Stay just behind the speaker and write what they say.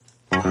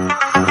Two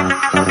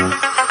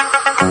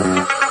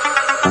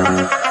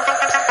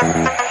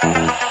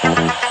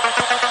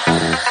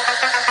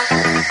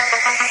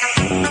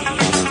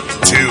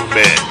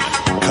men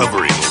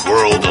covering a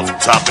world of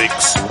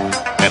topics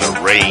and a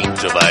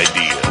range of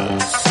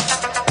ideas.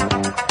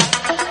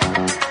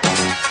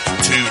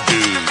 Two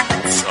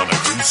dudes on a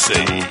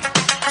crusade,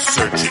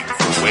 searching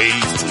for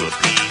ways to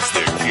appease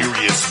their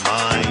curious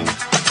mind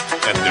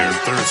and their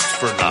thirst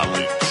for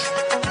knowledge.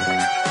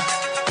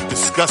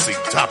 Discussing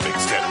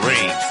topics that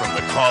range from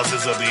the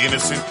causes of the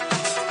innocent,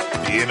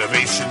 the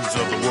innovations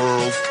of the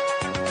world,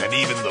 and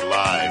even the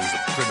lives of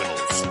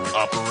criminals who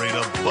operate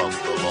above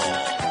the law.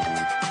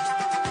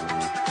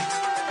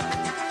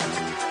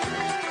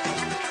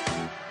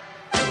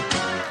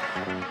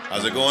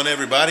 How's it going,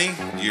 everybody?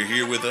 You're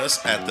here with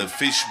us at the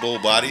Fishbowl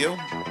Barrio.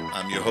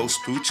 I'm your host,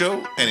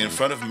 Pucho, and in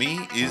front of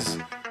me is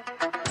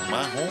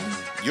my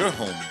homie, your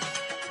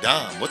homie,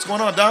 Dom. What's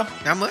going on, Dom?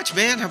 Not much,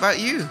 man. How about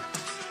you?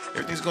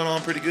 Everything's going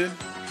on pretty good.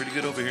 Pretty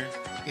good over here.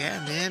 Yeah,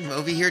 man.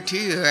 Over here,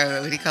 too.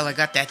 What do you call it? I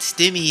got that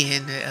stimmy.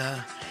 And,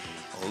 got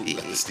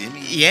the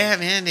stimmy? Yeah,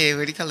 man.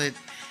 What do you call it?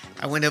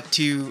 I went up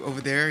to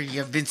over there.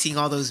 You've been seeing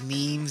all those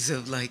memes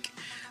of like,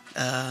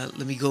 let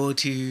me go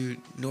to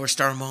North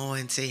Star Mall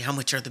and say, how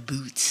much are the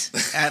boots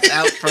out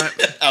front?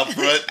 Out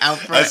front? Out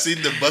front. I've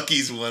seen the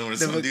Buc-ee's one where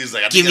some dude's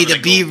like, give me the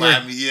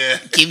beaver. Yeah.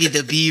 Give me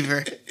the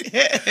beaver.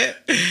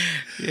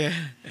 Yeah.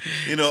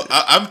 You know,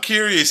 I'm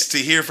curious to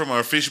hear from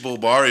our Fishbowl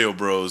Barrio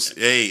bros.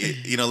 Hey,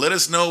 let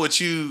us know what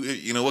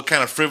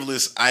kind of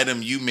frivolous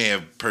item you may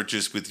have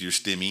purchased with your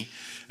stimmy.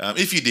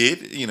 If you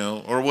did,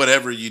 or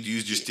whatever you'd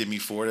use your stimmy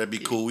for, that'd be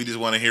cool. We just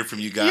want to hear from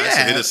you guys. Yeah.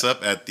 So hit us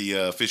up at the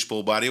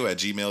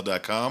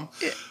fishbowlbarrio@gmail.com.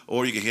 Yeah.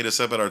 Or you can hit us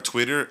up at our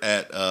Twitter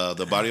at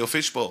the Barrio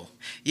Fishbowl.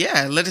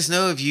 Yeah, let us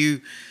know if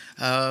you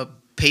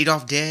paid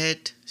off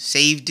debt,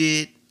 saved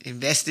it,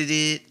 invested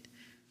it,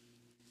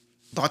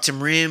 bought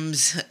some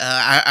rims.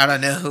 I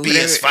don't know.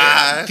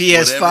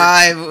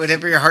 PS5.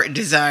 Whatever your heart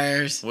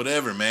desires.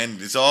 Whatever, man.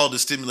 It's all to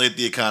stimulate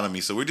the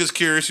economy. So we're just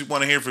curious. We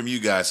want to hear from you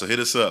guys. So hit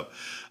us up.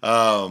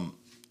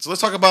 So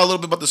let's talk about a little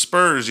bit about the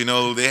Spurs.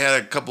 They had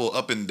a couple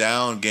up and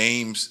down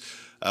games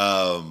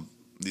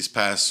these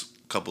past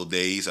couple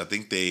days. I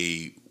think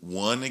they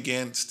won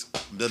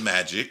against the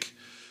Magic.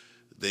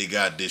 They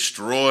got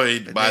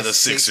destroyed by the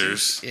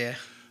Sixers. Yeah.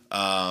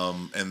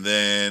 And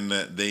then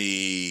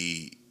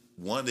they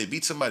won. They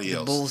beat somebody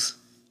else.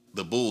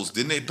 The Bulls.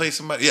 Didn't they play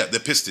somebody? Yeah,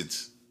 the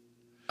Pistons.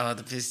 Oh,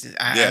 the Pistons.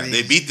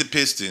 They beat the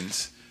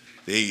Pistons.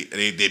 They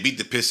beat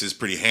the Pistons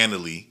pretty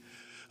handily.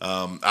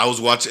 I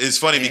was watching. It's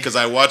funny because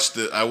I watched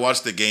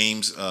the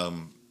games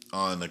on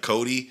the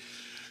Cody,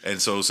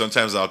 and so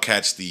sometimes I'll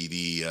catch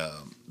the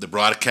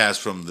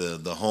broadcast from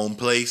the home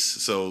place.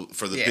 So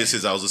for the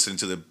Pistons, I was listening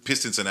to the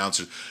Pistons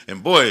announcers,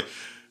 and boy,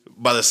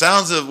 by the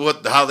sounds of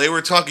how they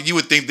were talking, you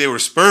would think they were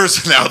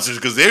Spurs announcers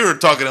because they were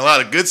talking a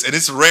lot of good. And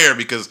it's rare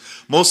because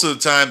most of the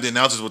time the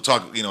announcers would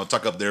talk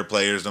up their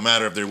players, no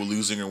matter if they were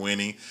losing or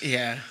winning.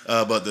 Yeah.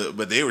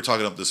 But they were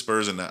talking up the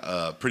Spurs and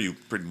pretty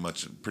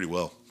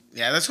well.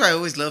 Yeah, that's why I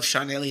always love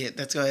Sean Elliott.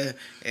 That's why.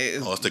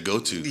 It's the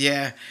go-to.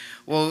 Yeah.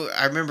 Well,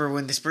 I remember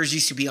when the Spurs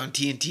used to be on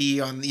TNT,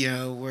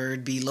 where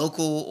it'd be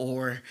local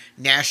or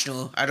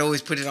national. I'd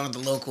always put it on the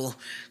local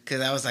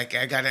because I was like,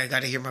 I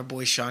gotta hear my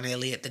boy Sean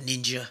Elliott, the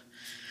Ninja.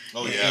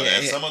 Oh yeah,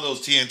 man. Some of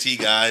those TNT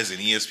guys and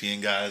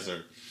ESPN guys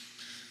are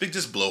big,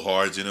 just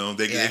blowhards.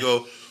 They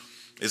go.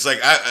 It's like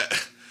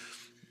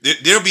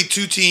there'll be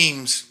two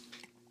teams.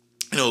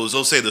 They'll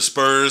say the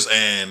Spurs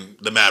and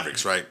the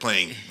Mavericks, right?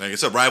 Playing like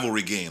it's a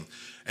rivalry game.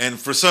 And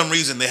for some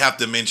reason, they have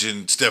to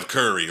mention Steph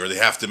Curry or they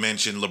have to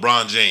mention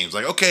LeBron James.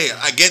 Like, okay,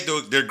 I get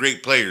they're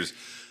great players,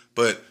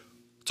 but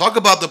talk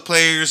about the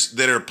players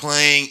that are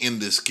playing in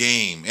this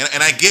game.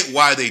 And I get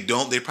why they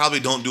don't. They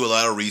probably don't do a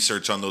lot of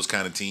research on those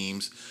kind of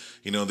teams.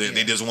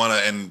 They just want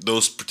to, and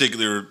those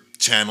particular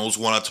channels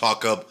want to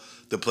talk up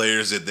the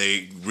players that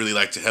they really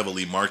like to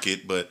heavily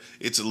market. But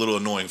it's a little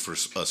annoying for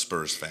us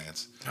Spurs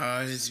fans.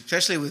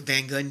 Especially with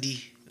Van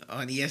Gundy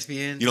on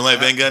ESPN. You don't like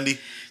Van Gundy?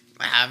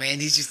 Man,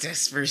 he's just a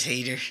Spurs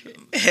hater.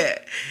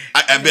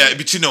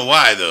 But you know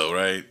why, though,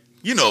 right?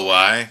 You know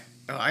why.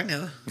 Oh, I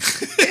know.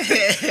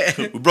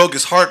 We broke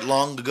his heart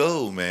long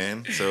ago,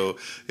 man. So,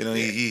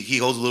 he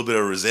holds a little bit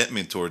of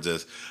resentment towards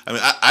us. I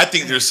mean, I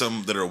think there's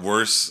some that are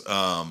worse.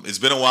 It's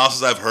been a while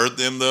since I've heard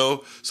them,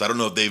 though, so I don't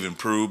know if they've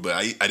improved, but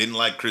I didn't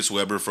like Chris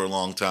Webber for a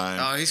long time.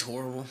 Oh, he's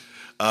horrible.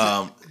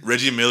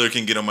 Reggie Miller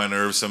can get on my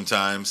nerves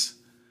sometimes.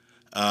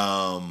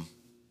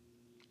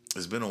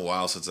 It's been a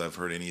while since I've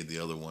heard any of the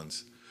other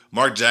ones.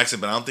 Mark Jackson,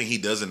 but I don't think he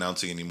does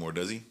announcing anymore,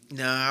 does he?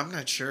 No, I'm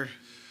not sure.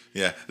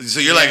 Yeah, so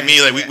you're like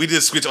me, like we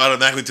just switch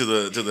automatically to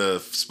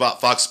the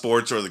Fox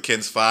Sports or the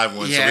Ken's 5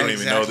 one, so we don't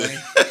even know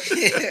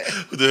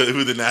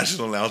who the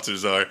national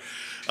announcers are.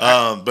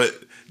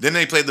 But then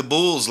they played the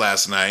Bulls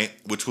last night,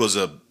 which was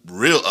a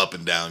real up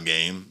and down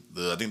game.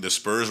 I think the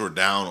Spurs were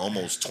down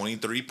almost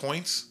 23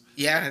 points.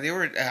 Yeah, they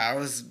were. I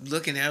was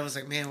looking at it, I was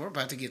like, man, we're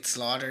about to get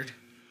slaughtered.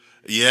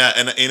 Yeah,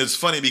 and it's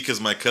funny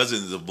because my cousin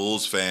is a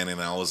Bulls fan, and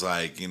I was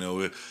like,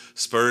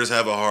 Spurs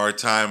have a hard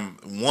time,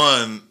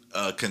 one,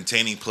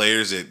 containing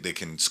players that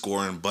can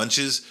score in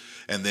bunches,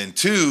 and then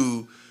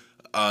two,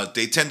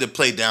 they tend to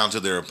play down to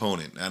their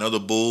opponent. I know the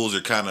Bulls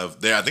are kind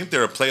of there. I think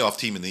they're a playoff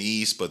team in the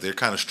East, but they're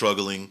kind of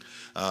struggling.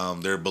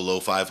 They're below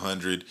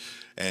 500,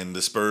 and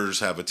the Spurs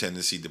have a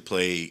tendency to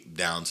play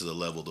down to the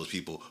level of those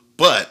people.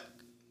 But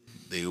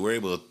they were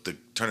able to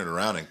turn it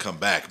around and come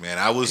back, man.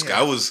 I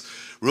was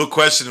real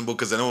questionable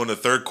because I know when the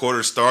third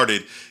quarter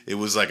started, it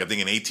was like, I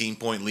think, an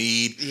 18-point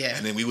lead. Yeah.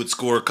 And then we would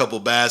score a couple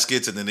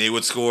baskets, and then they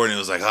would score, and it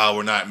was like, oh,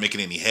 we're not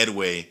making any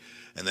headway.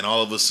 And then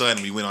all of a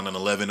sudden, we went on an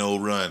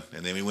 11-0 run,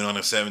 and then we went on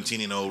a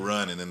 17-0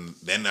 run, and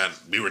then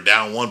we were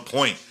down 1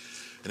 point.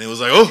 And it was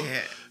like, oh.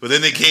 Yeah. But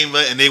then they came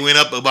and they went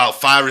up about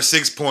 5 or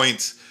 6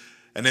 points.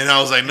 And then I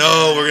was like,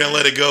 no, we're going to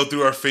let it go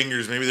through our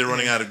fingers. Maybe they're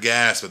running out of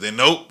gas. But then,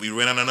 nope, we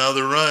went on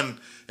another run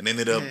and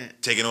ended up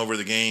taking over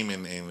the game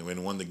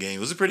and won the game. It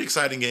was a pretty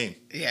exciting game.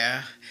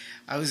 Yeah.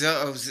 I was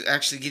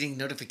actually getting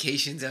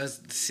notifications. I was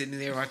sitting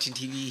there watching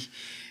TV.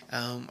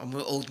 I'm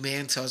an old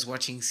man, so I was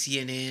watching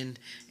CNN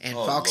and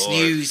Fox Lord.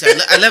 News.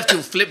 I love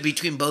to flip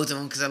between both of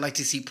them because I like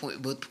to see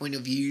both point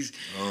of views.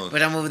 Oh.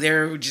 But I'm over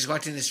there just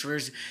watching the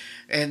Spurs.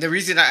 And the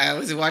reason I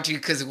was watching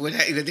because when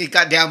they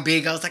got down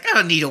big, I was like, I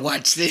don't need to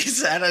watch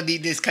this. I don't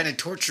need this kind of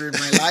torture in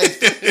my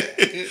life.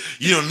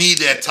 You don't need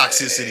that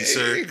toxicity,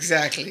 sir.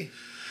 Exactly.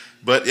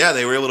 But yeah,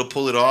 they were able to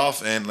pull it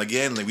off. And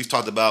again, like we've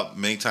talked about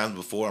many times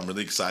before, I'm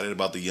really excited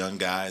about the young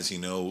guys. You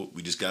know,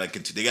 we just they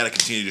got to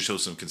continue to show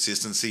some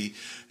consistency.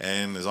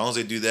 And as long as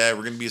they do that,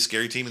 we're going to be a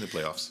scary team in the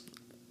playoffs.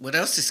 What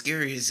else is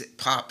scary is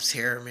Pop's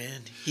hair,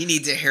 man. He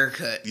needs a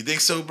haircut. You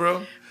think so,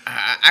 bro?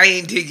 I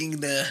ain't digging you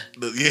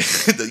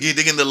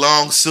digging the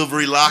long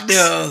silvery locks?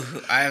 No,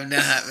 I am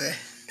not, man.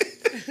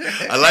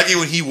 I like it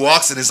when he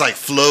walks and it's like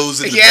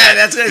flows in the back.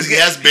 That's what he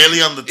has barely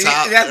on the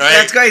top.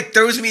 That's why it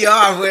throws me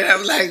off when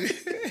I'm like.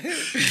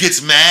 He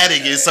gets mad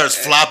and it starts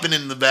flopping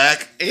in the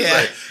back.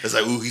 Yeah, it's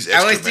like ooh, he's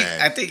extra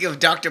mad. I think of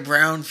Dr.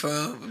 Brown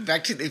from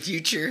Back to the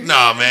Future.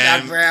 No,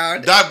 man,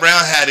 Doc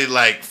Brown had it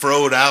like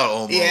froed out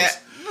almost. Yeah.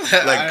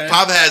 Like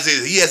Pop has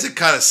it, he has it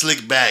kind of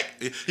slicked back.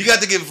 You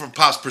got to give it from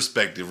Pop's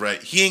perspective,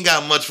 right? He ain't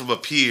got much from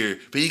up here,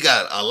 but he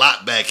got a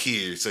lot back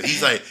here. So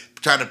he's like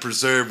trying to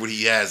preserve what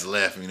he has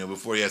left, you know,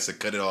 before he has to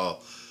cut it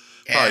all,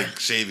 probably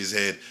shave his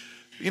head.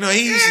 You know,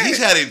 he's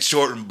had it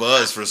short and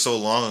buzzed for so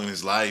long in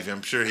his life.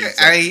 I'm sure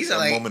he's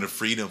a moment of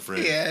freedom for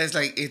him. Yeah, it's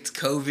like it's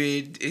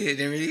COVID and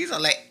everything. He's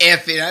like,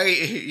 F it. I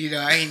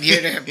ain't here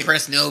to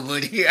impress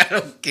nobody. I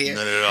don't care.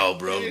 None at all,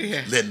 bro.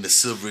 Yeah. Letting the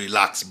silvery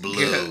locks blow.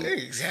 Yeah,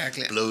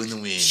 exactly. Blow in the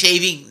wind.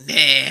 Shaving? Nah,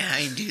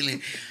 I ain't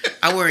dealing.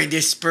 I'm wearing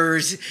this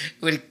Spurs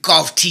with a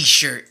golf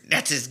T-shirt.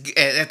 That's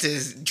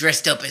as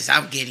dressed up as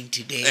I'm getting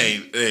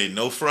today. Hey,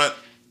 no front.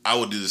 I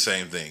would do the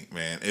same thing,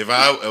 man. If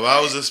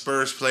I was a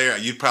Spurs player,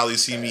 you'd probably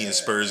see me in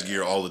Spurs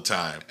gear all the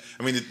time.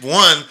 I mean, it's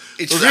free.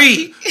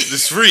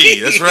 It's free.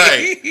 That's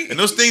right. And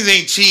those things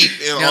ain't cheap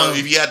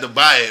if you had to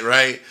buy it,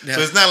 right? No.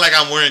 So it's not like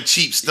I'm wearing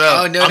cheap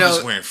stuff. I'm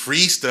just wearing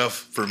free stuff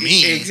for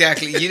me.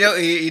 Exactly. You know,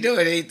 it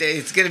ain't.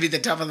 It's gonna be the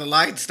top of the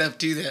line stuff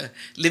too. The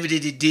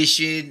limited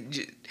edition.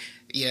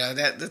 You know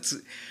that's.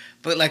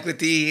 But like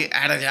with I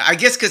don't know. I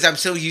guess because I'm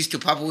so used to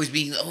Pop always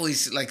being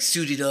like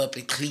suited up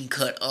and clean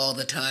cut all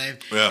the time.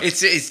 Yeah. It's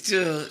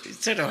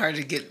sort of hard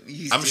to get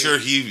used to. I'm sure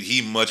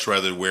he much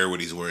rather wear what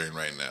he's wearing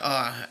right now.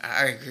 Oh,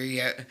 I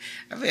agree. I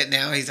bet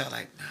now he's all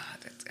like,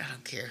 I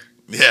don't care.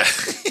 Yeah,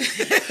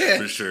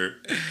 for sure.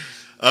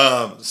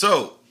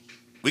 So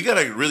we got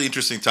a really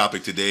interesting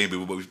topic today,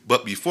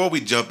 but before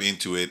we jump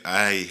into it,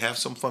 I have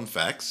some fun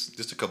facts,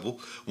 just a couple.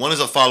 One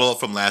is a follow-up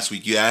from last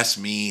week. You asked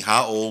me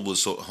how old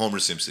was Homer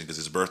Simpson, because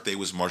his birthday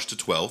was March the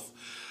 12th.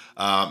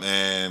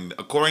 And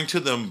according to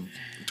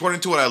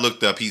what I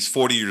looked up, he's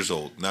 40 years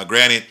old. Now,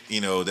 granted,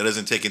 that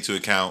doesn't take into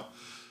account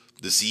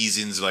the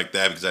seasons like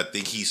that, because I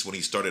think when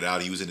he started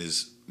out, he was in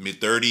his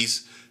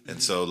mid-30s.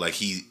 And so, like,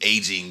 he's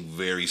aging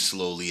very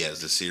slowly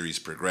as the series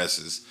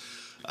progresses.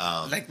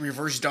 Like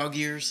reverse dog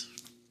years?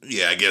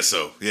 Yeah, I guess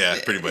so. Yeah,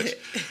 pretty much.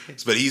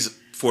 But he's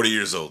 40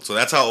 years old. So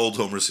that's how old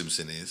Homer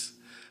Simpson is.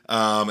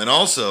 And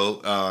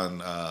also, in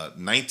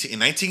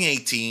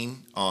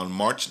 1918, on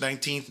March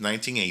 19th,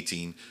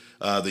 1918,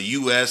 the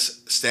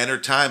U.S.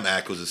 Standard Time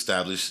Act was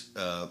established,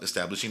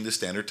 establishing the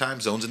standard time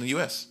zones in the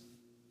U.S.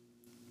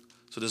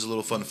 So there's a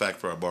little fun fact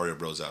for our Barrio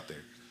Bros out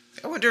there.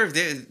 I wonder if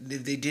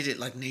they did it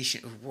like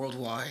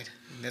worldwide.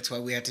 That's why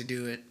we had to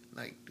do it.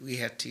 Like, we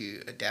had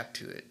to adapt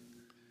to it.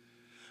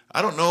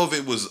 I don't know if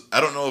it was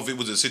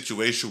a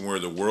situation where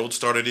the world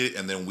started it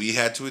and then we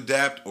had to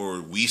adapt,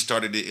 or we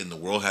started it and the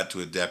world had to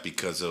adapt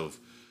because of,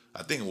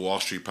 I think Wall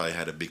Street probably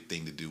had a big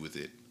thing to do with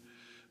it.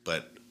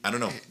 But I don't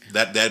know.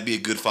 That'd be a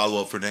good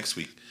follow-up for next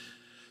week.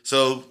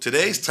 So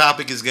today's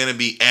topic is going to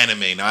be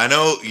anime. Now, I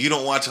know you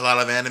don't watch a lot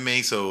of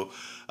anime, so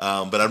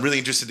but I'm really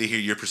interested to hear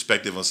your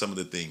perspective on some of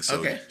the things.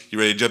 So you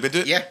ready to jump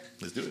into it? Yeah.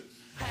 Let's do it.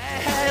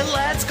 Hey,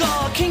 let's go.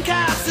 喧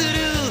嘩する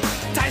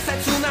大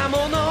切な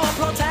ものを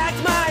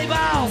protect my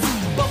balls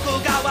僕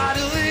が悪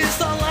い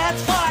so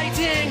let's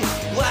fighting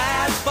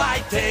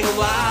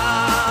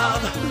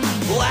loud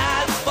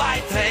let's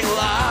fighting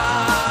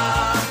loud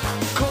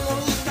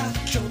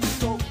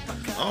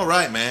All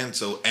right, man.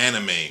 So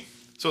anime.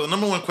 So the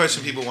number one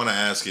question people want to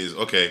ask is,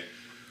 okay,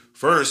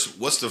 first,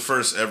 what's the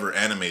first ever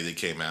anime that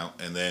came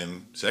out? And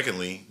then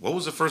secondly, what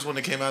was the first one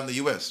that came out in the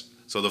US?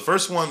 So the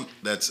first one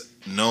that's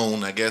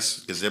known, I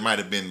guess, because there might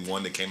have been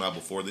one that came out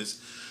before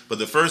this, but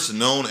the first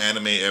known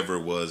anime ever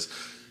was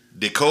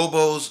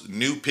Dekobo's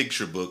New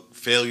Picture Book,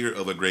 Failure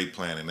of a Great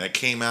Plan. And that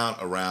came out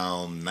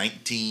around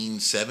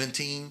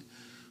 1917,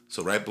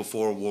 so right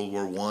before World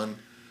War One.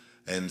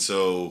 And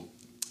so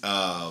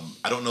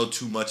I don't know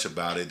too much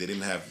about it. I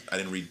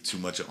didn't read too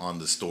much on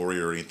the story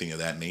or anything of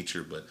that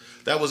nature, but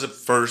that was the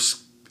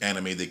first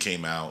anime that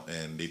came out,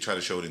 and they tried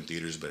to show it in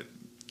theaters, but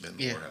then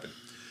more happened.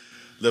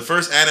 The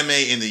first anime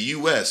in the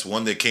U.S.,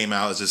 one that came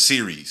out as a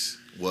series,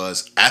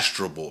 was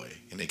Astro Boy,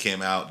 and it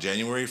came out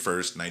January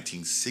 1st,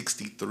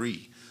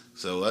 1963.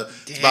 So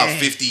it's about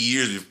 50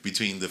 years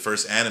between the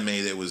first anime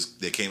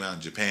that came out in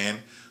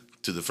Japan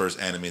to the first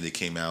anime that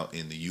came out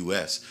in the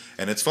U.S.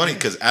 And it's funny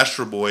because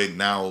Astro Boy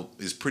now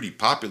is pretty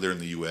popular in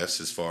the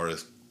U.S. as far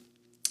as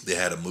they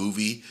had a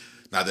movie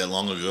not that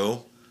long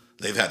ago.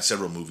 They've had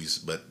several movies,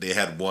 but they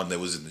had one that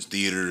was in the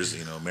theaters,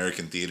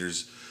 American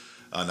theaters,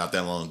 not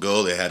that long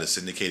ago. They had a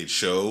syndicated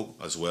show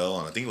as well,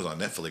 and I think it was on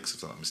Netflix,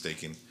 if I'm not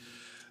mistaken.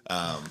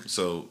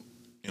 So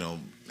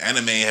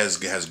anime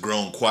has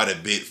grown quite a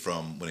bit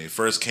from when it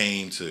first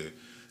came to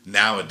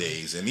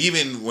nowadays, and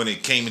even when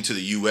it came into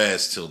the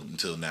U.S.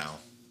 till now.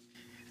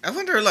 I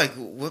wonder,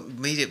 what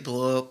made it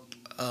blow up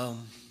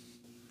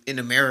in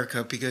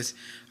America, because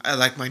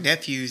my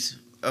nephews,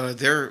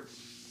 they're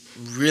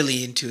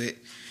really into it.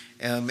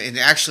 And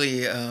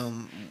actually,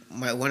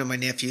 one of my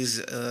nephews,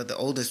 the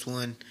oldest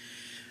one,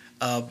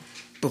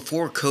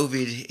 before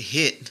COVID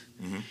hit,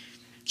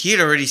 he had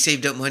already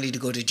saved up money to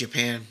go to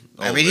Japan.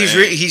 Oh, I mean,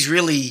 he's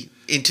really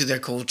into their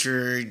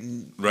culture,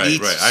 eats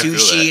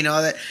sushi and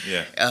all that.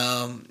 Yeah.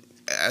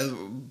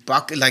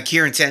 Like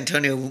here in San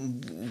Antonio,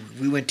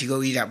 we went to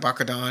go eat at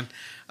Bacadon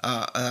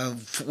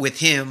with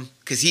him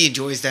because he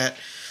enjoys that.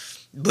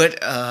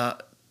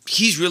 But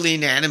he's really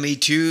into anime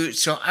too.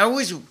 So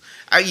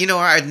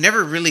I'd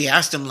never really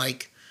asked him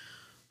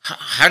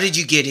how did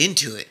you get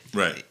into it?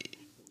 Right.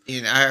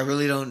 I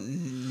really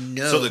don't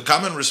know. So the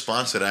common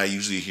response that I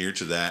usually hear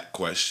to that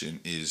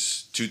question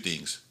is two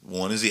things.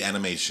 One is the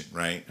animation,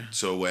 right?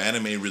 So what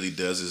anime really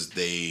does is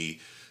they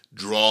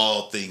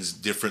draw things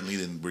differently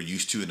than we're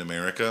used to in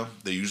America.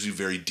 They're usually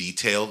very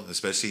detailed,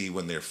 especially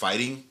when they're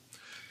fighting.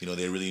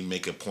 They really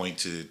make a point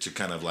to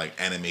kind of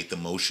animate the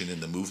motion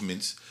and the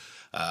movements,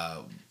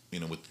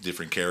 with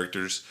different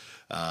characters.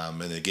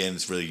 And again,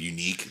 it's really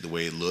unique the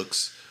way it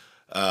looks.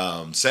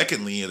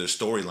 Secondly, their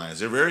storylines.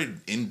 They're very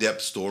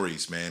in-depth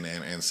stories, man.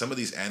 And some of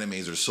these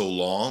animes are so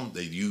long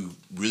that you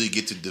really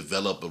get to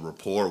develop a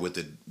rapport with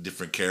the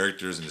different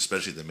characters, and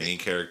especially the main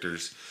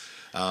characters.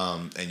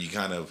 And you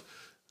kind of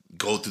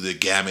go through the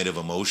gamut of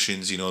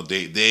emotions.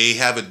 They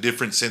have a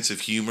different sense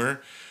of humor,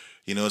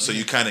 so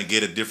you kind of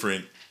get a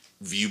different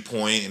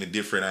viewpoint and a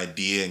different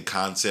idea and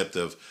concept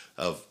of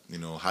how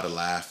to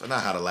laugh.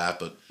 Not how to laugh,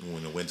 but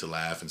when to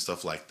laugh and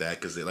stuff like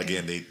that. Because,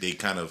 they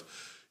kind of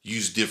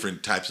use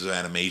different types of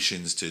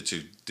animations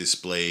to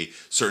display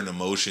certain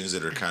emotions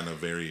that are kind of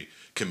very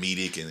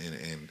comedic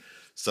and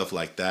stuff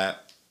like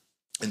that.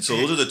 And so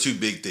those are the two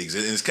big things.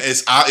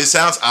 It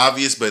sounds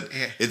obvious, but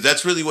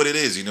that's really what it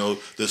is.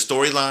 The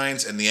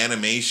storylines and the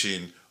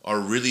animation are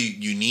really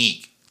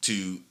unique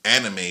to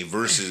anime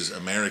versus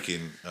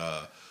American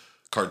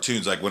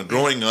cartoons. Like when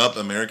growing up,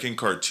 American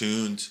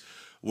cartoons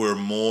were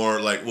more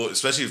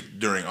especially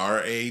during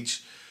our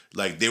age,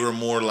 they were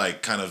more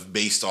kind of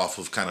based off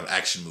of kind of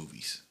action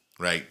movies.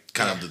 Right,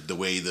 kind of the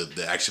way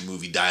the action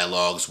movie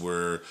dialogues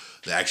were,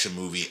 the action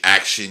movie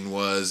action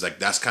was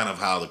that's kind of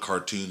how the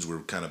cartoons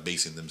were kind of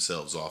basing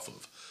themselves off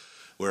of.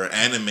 Where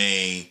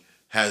anime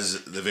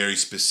has the very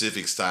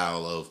specific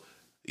style of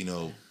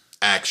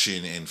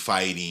action and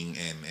fighting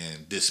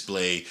and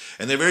display,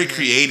 and they're very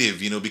creative,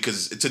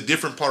 because it's a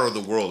different part of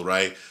the world,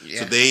 right? Yeah.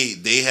 So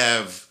they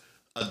have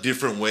a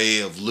different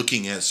way of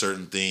looking at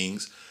certain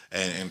things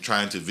and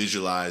trying to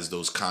visualize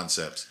those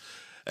concepts,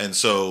 and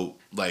so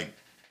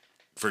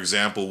for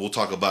example, we'll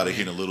talk about it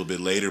here in a little bit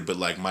later, but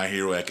My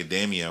Hero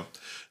Academia,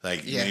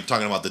 when you're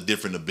talking about the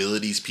different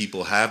abilities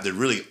people have, they're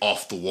really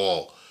off the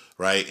wall,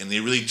 right? And they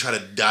really try to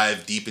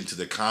dive deep into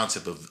the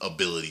concept of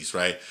abilities,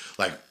 right?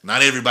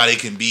 Not everybody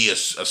can be a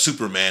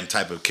Superman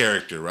type of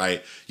character,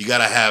 right? You got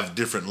to have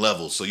different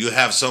levels. So you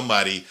have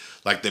somebody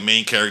like the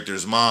main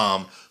character's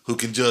mom who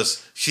can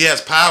she has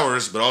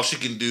powers, but all she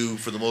can do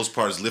for the most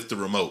part is lift the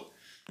remote,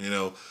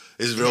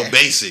 It's real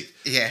basic.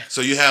 Yeah.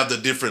 So you have the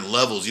different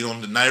levels.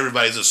 Not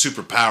everybody's a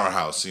super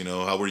powerhouse,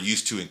 how we're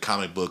used to in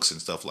comic books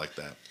and stuff like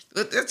that.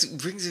 But that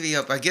brings me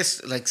up. I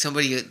guess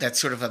somebody that's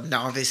sort of a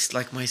novice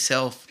like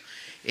myself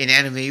in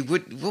anime,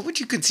 what would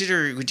you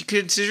consider? Would you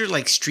consider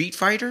Street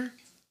Fighter?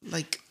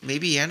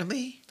 Maybe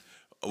anime?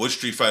 Which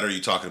Street Fighter are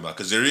you talking about?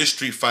 Because there is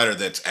Street Fighter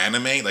that's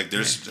anime.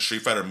 There's the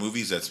Street Fighter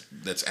movies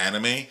that's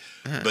anime.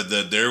 But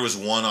there was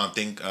one, I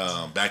think,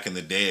 back in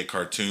the day, a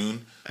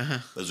cartoon.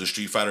 There was a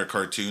Street Fighter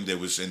cartoon that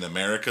was in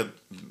America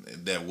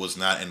that was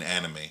not an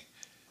anime.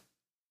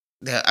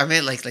 I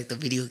meant like the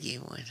video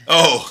game one.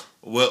 Oh,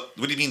 well,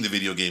 what do you mean the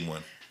video game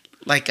one?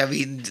 Like, I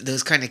mean,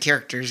 those kind of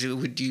characters.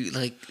 Would you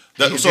like?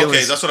 That's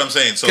what I'm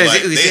saying. So because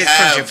like it's they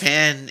have from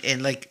Japan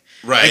and like.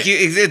 right.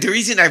 Like the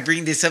reason I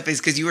bring this up is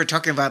because you were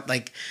talking about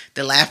like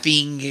the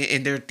laughing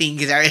and their thing.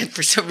 Because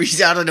for some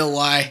reason I don't know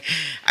why,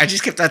 I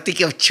just kept on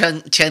thinking of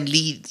Chun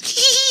Li.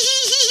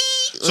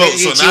 So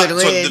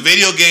the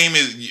video game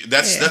is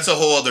that's a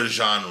whole other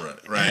genre,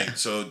 right? Yeah.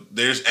 So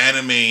there's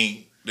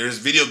anime, there's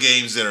video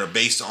games that are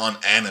based on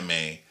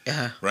anime,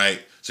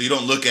 right? So you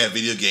don't look at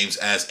video games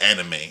as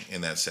anime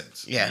in that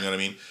sense. Yeah, you know what I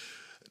mean.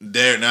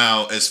 There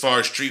now, as far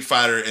as Street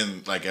Fighter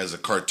and like as a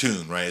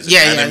cartoon, right? As an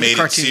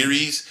animated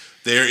series,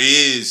 there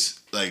is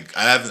like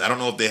I don't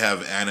know if they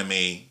have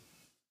anime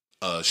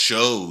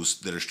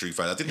shows that are Street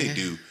Fighter. I think they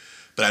do,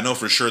 but I know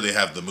for sure they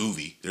have the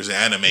movie. There's an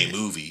anime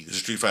movie. There's a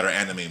Street Fighter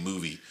anime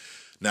movie.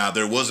 Now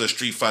there was a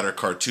Street Fighter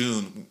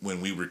cartoon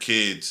when we were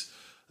kids.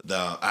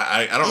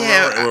 I don't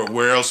remember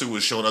where else it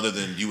was shown other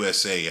than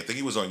USA. I think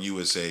it was on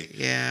USA.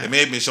 Yeah, it may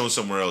have been shown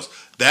somewhere else.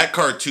 That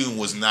cartoon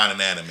was not an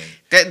anime.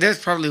 That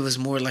probably was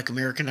more like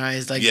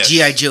Americanized, like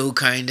G.I. Joe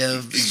kind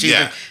of.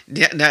 Yeah,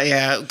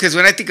 because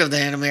when I think of the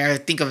anime, I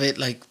think of it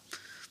like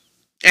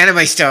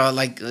anime style,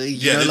 like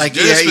you know, like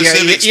there's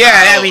specific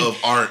style of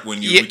art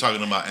when you're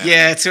talking about anime.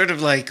 Yeah, it's sort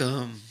of like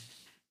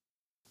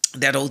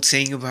that old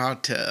saying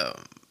about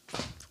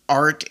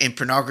art and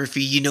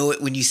pornography. You know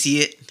it when you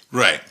see it,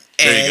 right?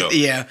 There you go.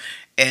 Yeah,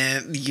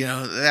 and you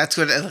know that's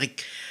what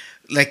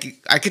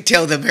like I could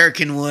tell the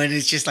American one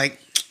is just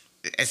like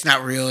it's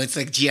not real. It's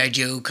like G.I.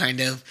 Joe kind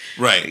of,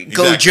 right?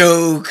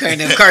 Gojo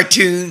kind of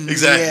cartoon.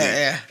 Exactly.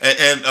 Yeah.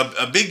 And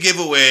a big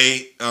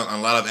giveaway on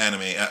a lot of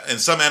anime,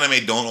 and some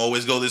anime don't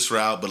always go this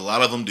route, but a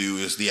lot of them do.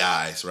 Is the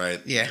eyes, right?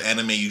 Yeah.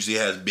 Anime usually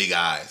has big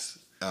eyes.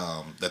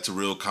 That's a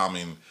real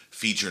common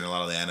feature in a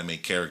lot of the anime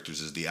characters.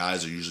 Is the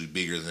eyes are usually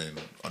bigger than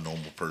a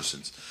normal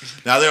person's.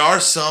 Now there are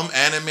some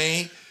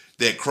anime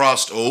that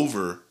crossed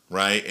over,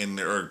 right, and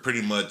are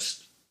pretty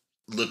much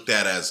looked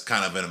at as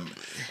kind of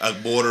a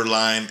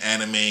borderline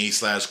anime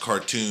 /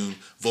 cartoon.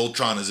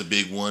 Voltron is a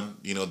big one.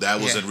 You know,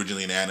 that was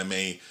originally an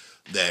anime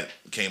that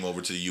came over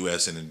to the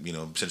U.S. and, you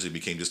know, essentially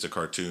became just a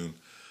cartoon.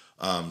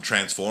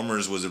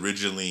 Transformers was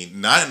originally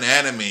not an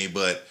anime,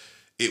 but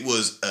it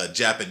was a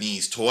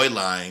Japanese toy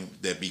line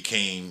that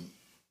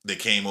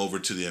came over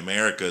to the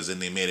Americas,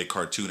 and they made a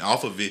cartoon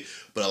off of it.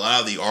 But a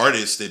lot of the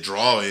artists that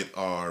draw it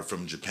are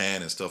from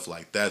Japan and stuff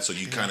like that. So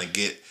you kind of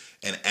get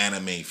an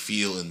anime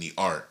feel in the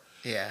art.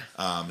 Yeah.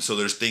 So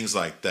there's things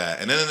like that.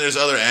 And then there's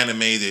other anime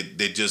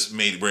that just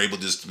were able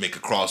to just make a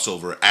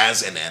crossover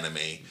as an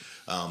anime.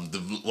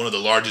 One of the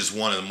largest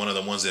one and one of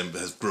the ones that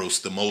has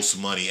grossed the most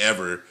money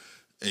ever,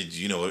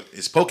 you know,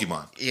 it's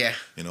Pokemon. Yeah.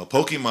 You know,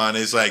 Pokemon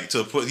is like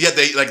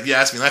you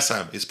asked me last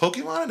time, is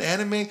Pokemon an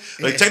anime?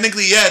 Like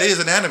technically, it is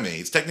an anime.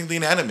 It's technically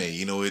an anime.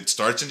 You know, it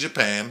starts in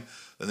Japan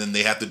and then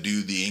they have to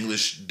do the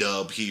English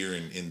dub here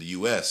in the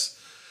US.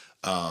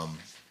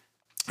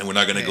 And we're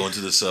not going to go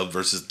into the sub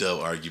versus dub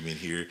argument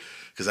here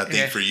because I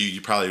think for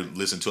you probably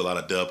listen to a lot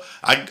of dub.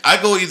 I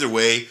go either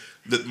way.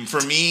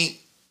 For me,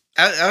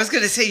 I was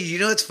going to say, you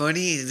know what's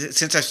funny?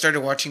 Since I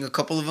started watching a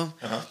couple of them,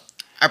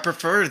 I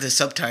prefer the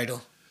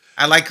subtitle.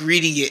 I like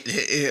reading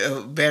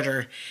it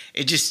better.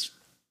 It just,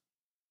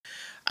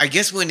 I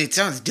guess when it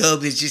sounds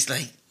dub, it's just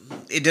like,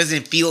 it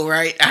doesn't feel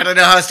right. I don't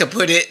know how else to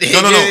put it.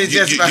 No.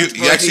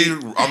 You're actually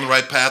on the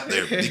right path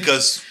there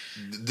because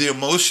the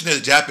emotion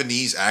that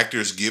Japanese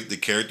actors give the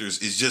characters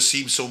just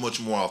seems so much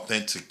more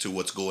authentic to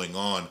what's going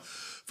on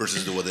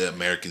versus the way the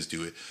Americans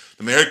do it.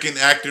 American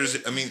actors,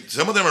 I mean,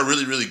 some of them are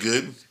really, really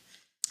good,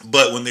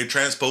 but when they're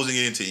transposing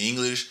it into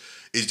English,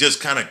 it just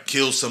kind of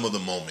kills some of the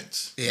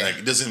moments. Yeah. Like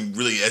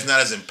it's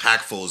not as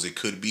impactful as it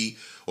could be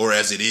or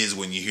as it is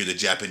when you hear the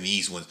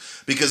Japanese ones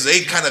because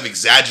they kind of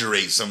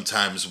exaggerate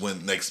sometimes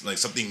when like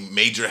something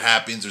major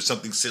happens or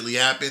something silly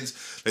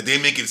happens. Like they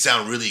make it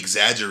sound really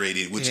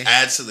exaggerated, which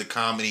adds to the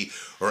comedy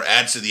or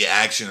adds to the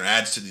action or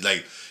adds to the,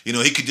 like, you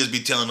know, he could just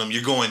be telling them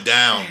you're going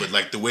down, but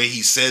like the way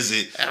he says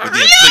it with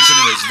the inflection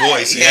in his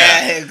voice,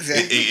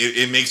 exactly.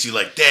 It makes you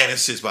like, damn,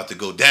 this shit's about to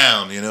go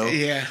down, you know?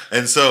 Yeah.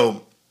 And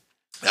so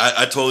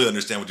I totally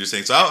understand what you're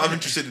saying. So I'm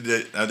interested in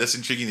that. That's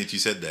intriguing that you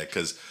said that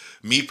because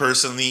me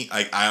personally,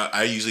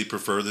 I usually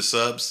prefer the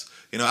subs.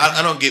 You know,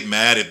 I don't get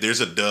mad if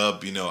there's a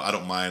dub. You know, I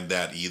don't mind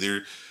that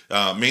either.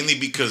 Mainly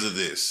because of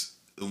this.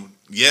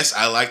 Yes,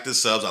 I like the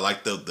subs. I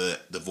like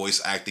the voice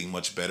acting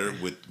much better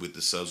with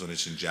the subs when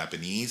it's in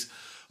Japanese.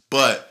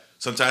 But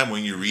sometimes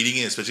when you're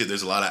reading it, especially if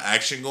there's a lot of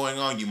action going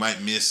on, you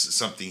might miss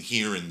something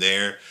here and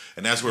there.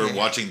 And that's where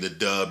watching the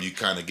dub, you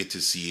kind of get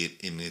to see it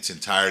in its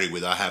entirety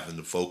without having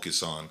to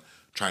focus on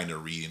trying to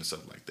read and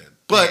stuff like that.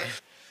 But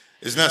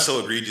it's not so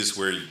egregious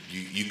where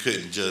you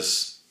couldn't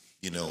just,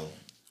 you know,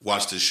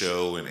 watch the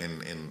show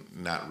and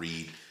not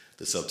read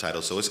the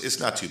subtitles. So it's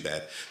not too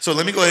bad. So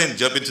let me go ahead and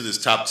jump into this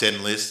top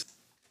 10 list.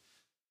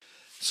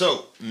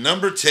 So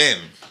number 10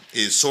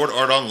 is Sword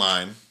Art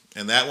Online.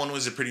 And that one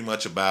was pretty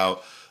much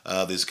about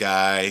this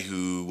guy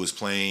who was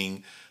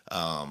playing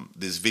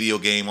this video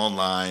game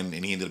online,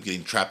 and he ended up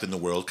getting trapped in the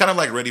world, kind of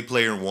like Ready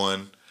Player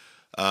One.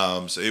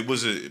 So it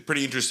was a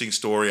pretty interesting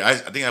story. I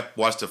think I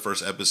watched the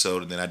first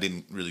episode, and then I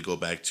didn't really go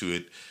back to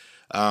it.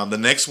 The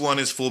next one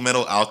is Full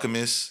Metal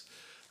Alchemist.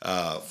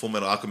 Full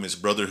Metal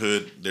Alchemist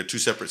Brotherhood. They're two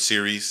separate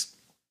series.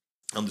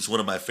 It's one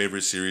of my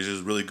favorite series.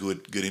 It's a really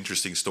good,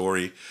 interesting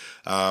story.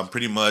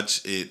 Pretty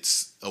much,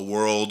 it's a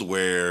world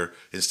where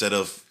instead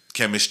of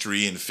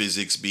chemistry and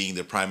physics being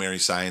the primary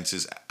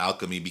sciences,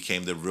 alchemy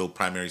became the real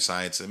primary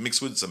science, and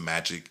mixed with some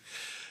magic.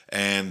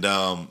 And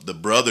the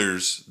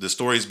brothers, the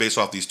story is based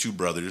off these two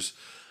brothers,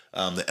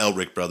 the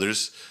Elric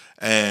brothers,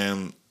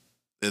 and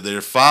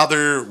their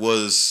father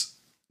was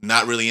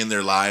not really in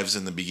their lives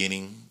in the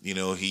beginning. You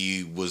know,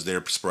 he was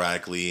there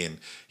sporadically, and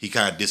he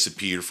kind of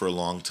disappeared for a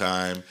long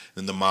time.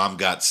 Then the mom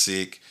got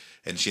sick,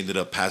 and she ended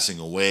up passing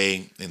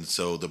away. And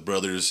so the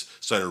brothers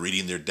started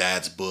reading their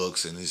dad's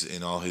books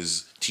and all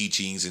his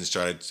teachings, and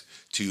started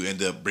to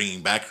end up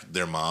bringing back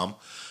their mom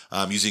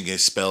using a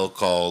spell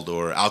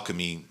or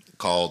alchemy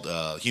called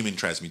human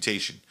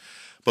transmutation.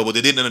 But what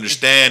they didn't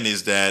understand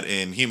is that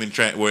in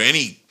where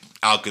any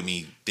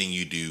alchemy thing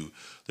you do,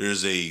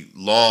 there's a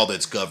law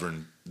that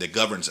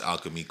governs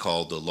alchemy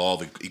called the law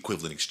of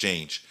equivalent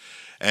exchange.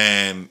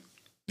 And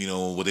you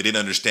know what they didn't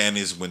understand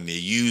is when they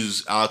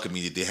use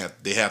alchemy,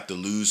 they have to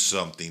lose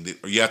something,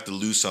 or you have to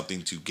lose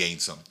something to gain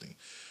something.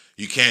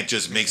 You can't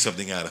just make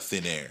something out of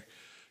thin air.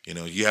 You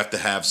know, you have to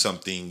have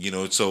something. You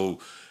know, so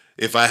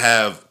if I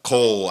have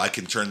coal, I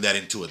can turn that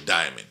into a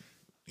diamond.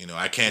 You know,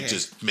 I can't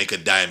just make a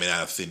diamond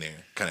out of thin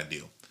air, kind of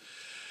deal.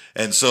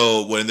 And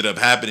so what ended up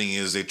happening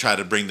is they tried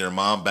to bring their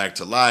mom back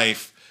to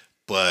life,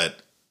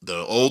 but the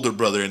older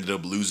brother ended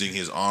up losing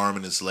his arm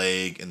and his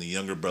leg, and the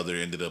younger brother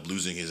ended up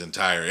losing his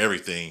entire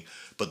everything.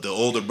 But the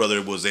older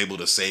brother was able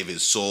to save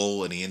his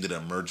soul, and he ended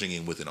up merging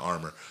in with an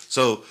armor.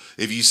 So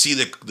if you see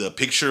the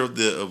picture of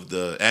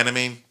the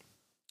anime,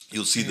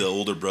 you'll see the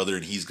older brother,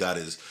 and he's got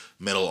his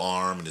metal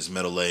arm and his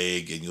metal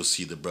leg, and you'll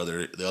see the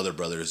other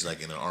brother is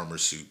like in an armor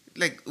suit.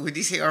 Like when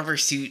you say armor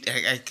suit,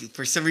 I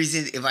for some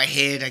reason in my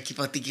head I keep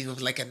on thinking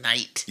of like a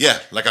knight. Yeah,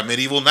 like a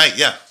medieval knight.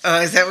 Yeah.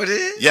 Is that what it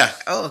is? Yeah.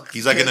 Oh,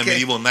 he's like in a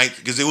medieval knight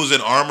because it was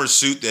an armor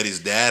suit that his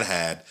dad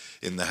had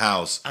in the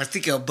house. I was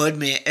thinking of Bud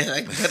Light Man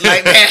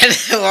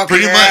walking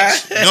Pretty around.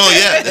 much. No,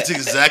 yeah, that's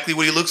exactly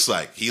what he looks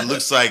like. He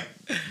looks like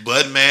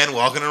Bud Man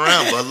walking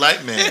around, Bud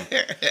Light Man.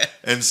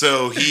 And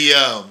so he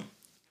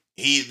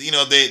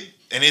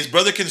and his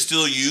brother can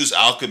still use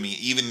alchemy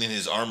even in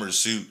his armor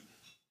suit.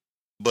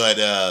 But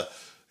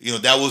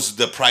that was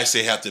the price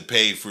they have to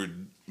pay for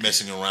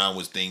messing around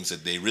with things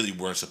that they really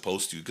weren't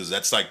supposed to, because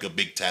that's like a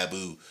big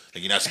taboo.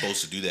 Like, you're not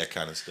supposed to do that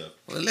kind of stuff.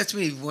 Well, it lets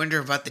me wonder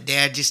about the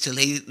dad just to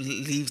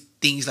leave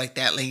things like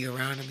that laying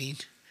around. I mean,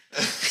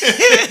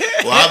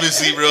 well,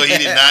 obviously, bro, he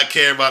did not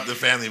care about the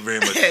family very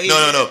much.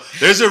 No.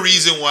 There's a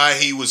reason why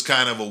he was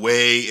kind of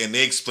away, and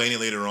they explain it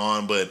later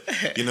on. But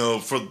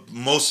for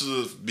most of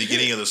the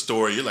beginning of the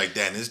story, you're like,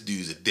 "Damn, this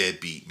dude's a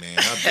deadbeat, man.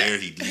 How dare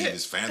he leave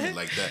his family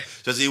like that?"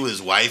 Especially with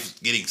his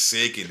wife getting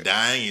sick and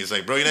dying. He's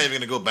like, "Bro, you're not even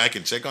gonna go back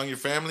and check on your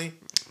family."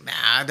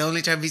 Nah, the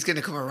only time he's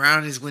gonna come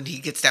around is when he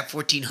gets that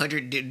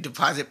 $1,400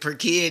 deposit per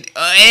kid.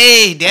 Oh,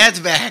 hey, Dad's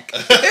back.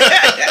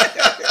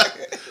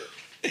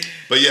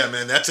 But yeah,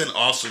 man, that's an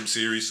awesome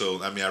series.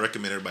 So I mean, I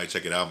recommend everybody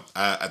check it out.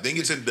 I think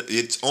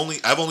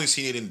I've only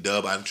seen it in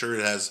dub. I'm sure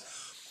it has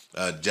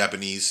a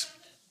Japanese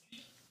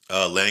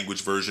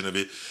language version of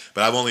it,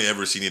 but I've only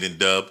ever seen it in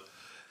dub.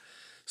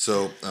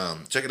 So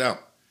check it out.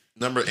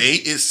 Number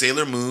 8 is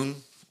Sailor Moon.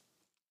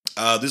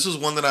 This was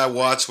one that I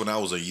watched when I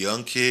was a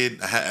young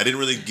kid. I didn't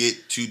really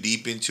get too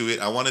deep into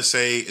it. I want to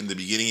say in the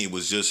beginning it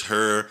was just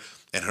her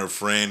and her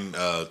friend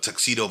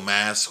Tuxedo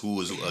Mask, who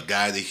was a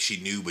guy that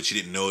she knew, but she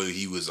didn't know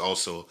he was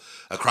also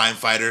a crime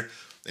fighter.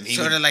 And he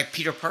sort of like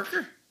Peter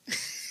Parker?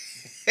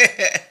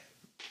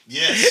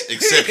 Yes,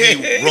 except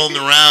he roamed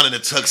around in a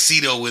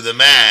tuxedo with a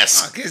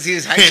mask. Because he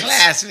was high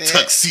class, man.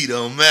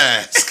 Tuxedo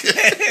Mask.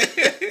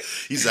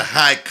 He's a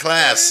high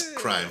class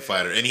crime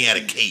fighter, and he had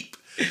a cape.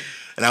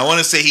 And I want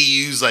to say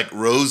he used like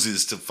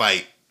roses to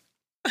fight.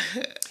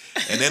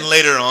 And then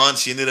later on,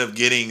 she ended up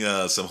getting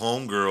some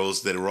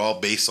homegirls that were all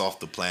based off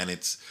the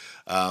planets.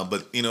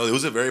 But, it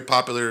was a very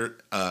popular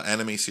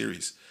anime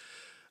series.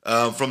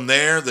 From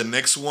there, the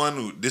next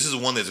one, this is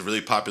one that's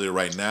really popular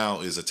right now,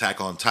 is Attack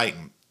on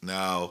Titan.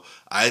 Now,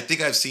 I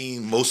think I've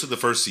seen most of the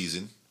first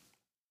season.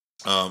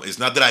 It's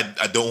not that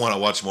I don't want to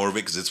watch more of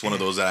it, because it's one of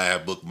those that I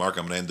have bookmarked.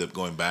 I'm going to end up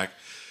going back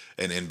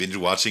and binge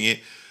watching it.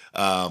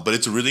 But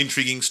it's a really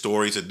intriguing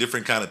story. It's a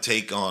different kind of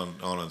take on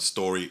a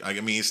story. I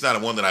mean, it's not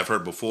one that I've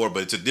heard before,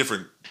 but it's a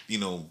different,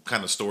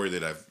 kind of story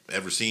that I've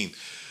ever seen.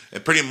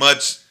 And pretty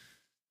much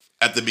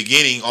at the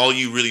beginning, all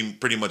you really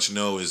pretty much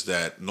know is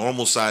that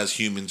normal-sized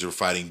humans are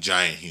fighting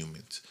giant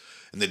humans.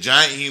 And the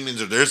giant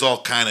humans, there's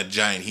all kind of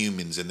giant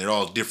humans, and they're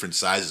all different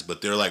sizes,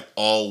 but they're like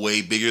all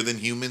way bigger than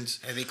humans.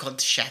 Are they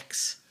called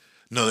Shacks?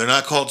 No, they're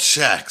not called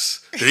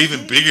Shacks. They're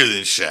even bigger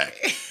than Shaq.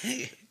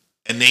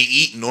 And they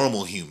eat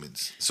normal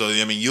humans. So,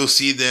 I mean, you'll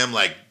see them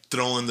like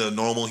throwing the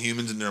normal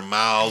humans in their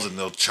mouths, and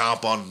they'll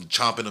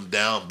chomping them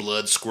down,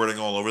 blood squirting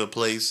all over the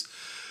place.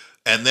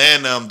 And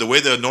then the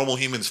way the normal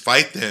humans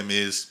fight them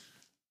is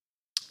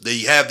they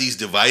have these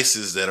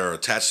devices that are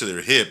attached to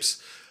their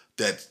hips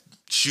that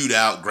shoot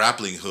out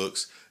grappling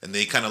hooks, and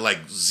they kind of like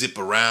zip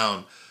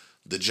around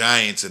the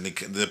giants, and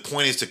the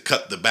point is to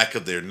cut the back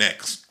of their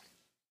necks.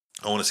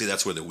 I want to say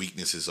that's where the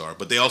weaknesses are,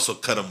 but they also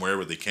cut them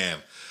wherever they can.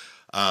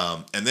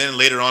 And then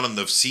later on in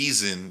the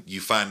season,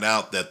 you find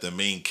out that the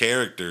main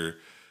character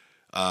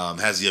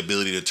has the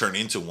ability to turn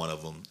into one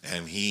of them,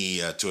 and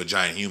he to a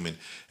giant human,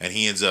 and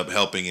he ends up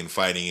helping and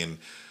fighting. And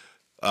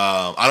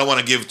I don't want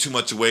to give too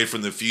much away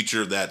from the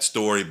future of that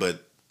story,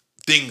 but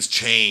things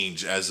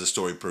change as the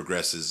story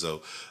progresses.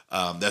 So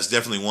that's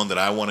definitely one that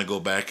I want to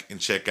go back and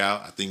check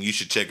out. I think you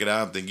should check it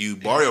out. I think you,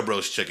 Barrio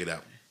Bros, check it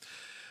out.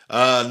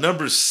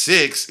 Number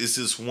 6 is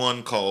this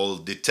one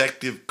called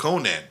Detective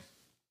Conan.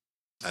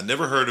 I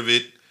never heard of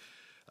it,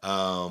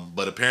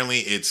 but apparently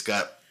it's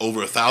got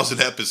over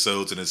 1,000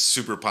 episodes and it's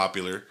super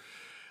popular.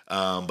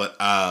 But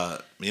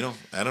I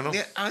don't know.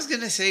 Yeah, I was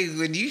gonna say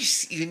when you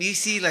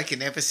see like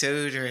an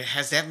episode or it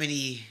has that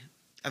many,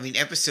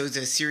 episodes.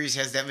 A series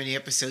has that many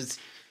episodes.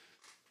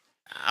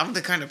 I'm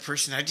the kind of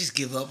person I just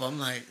give up. I'm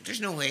like,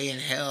 there's no way in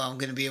hell I'm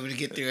gonna be able to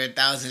get through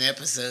 1,000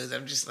 episodes.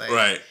 I'm just like,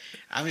 right.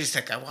 I'm just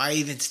like, why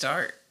even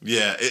start?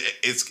 Yeah,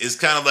 it's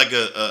kind of like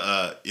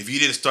a if you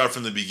didn't start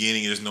from the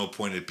beginning, there's no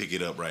point to pick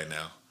it up right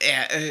now.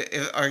 Yeah,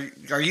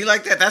 are you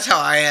like that? That's how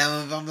I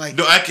am. I'm like,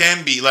 no, I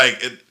can be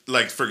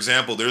like for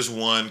example, there's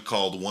one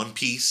called One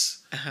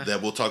Piece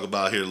that we'll talk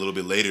about here a little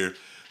bit later.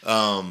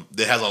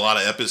 That has a lot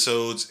of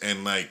episodes,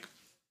 and like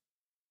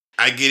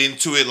I get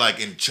into it like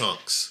in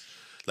chunks.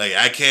 Like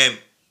I can't.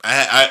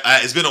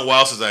 I it's been a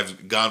while since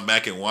I've gone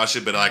back and watched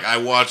it, but like I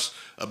watched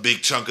a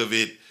big chunk of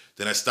it,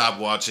 then I stopped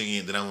watching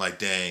it, then I'm like,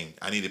 dang,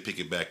 I need to pick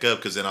it back up,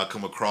 because then I'll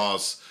come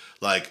across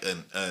like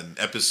an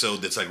episode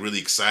that's like really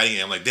exciting,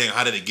 and I'm like, dang,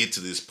 how did it get to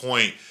this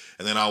point?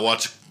 And then I'll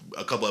watch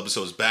a couple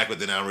episodes back, but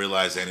then I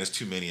realize, dang, there's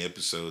too many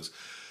episodes.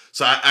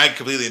 So I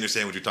completely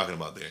understand what you're talking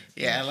about there.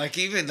 Yeah, like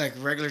even like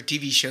regular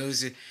TV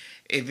shows, if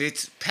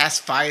it's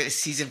past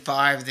season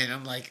 5, then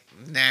I'm like,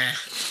 nah.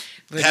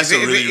 But if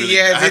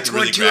it's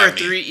 1, 2, or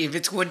 3, if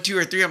it's 1, 2,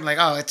 or 3, I'm like,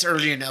 oh, it's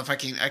early enough. I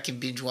can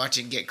binge watch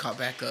it and get caught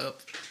back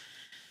up.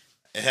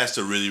 It has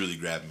to really, really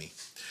grab me.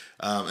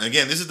 And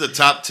again, this is the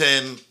top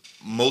 10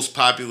 most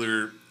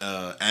popular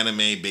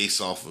anime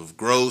based off of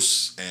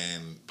gross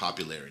and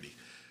popularity.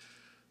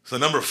 So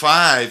number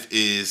 5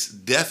 is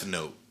Death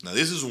Note. Now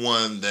this is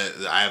one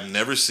that I have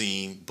never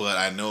seen, but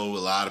I know a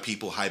lot of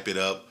people hype it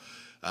up.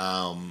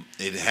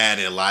 It had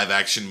a live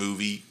action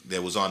movie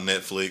that was on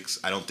Netflix.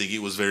 I don't think it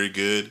was very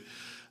good.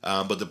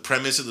 But the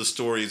premise of the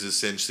story is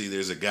essentially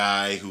there's a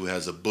guy who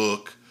has a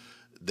book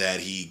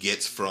that he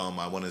gets from,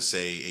 I want to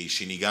say, a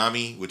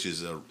Shinigami, which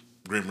is a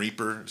Grim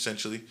Reaper,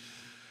 essentially.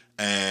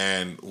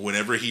 And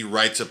whenever he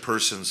writes a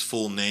person's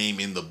full name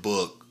in the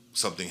book,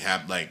 something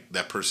happens, like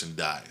that person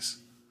dies.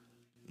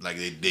 Like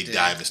they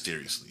die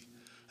mysteriously.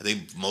 I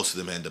think most of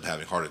them end up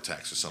having heart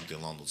attacks or something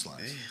along those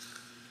lines.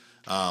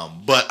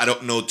 But I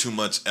don't know too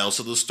much else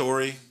of the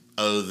story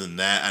other than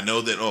that. I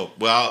know that,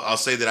 I'll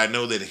say that I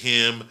know that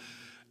him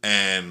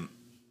and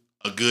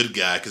a good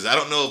guy, because I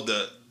don't know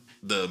if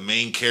the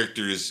main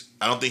character is,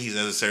 I don't think he's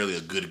necessarily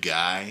a good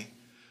guy.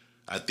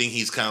 I think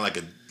he's kind of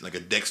like a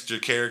Dexter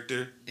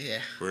character. Yeah.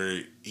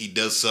 Where he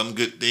does some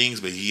good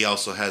things, but he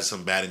also has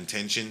some bad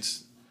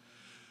intentions.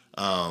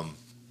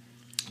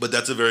 But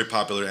that's a very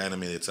popular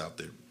anime that's out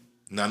there.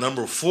 Now,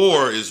 number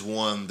 4 is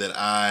one that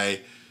I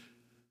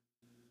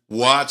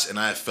watched and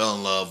I fell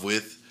in love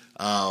with.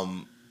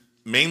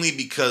 Mainly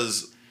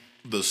because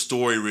the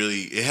story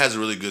it has a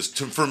really good,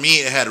 for me,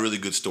 it had a really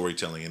good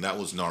storytelling, and that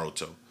was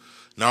Naruto.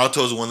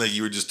 Naruto is one that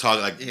you were just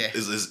talking, like,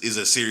 is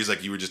a series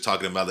like you were just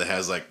talking about that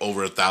has like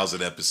over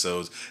 1,000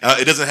 episodes.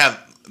 It doesn't have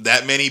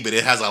that many, but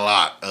it has a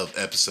lot of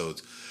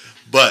episodes.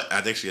 But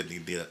I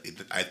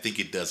think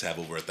it does have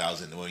over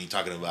 1,000 when you're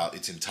talking about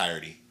its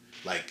entirety,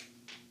 like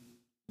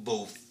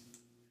both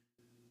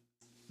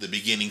the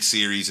beginning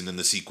series and then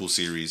the sequel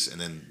series, and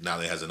then now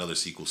it has another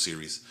sequel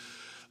series.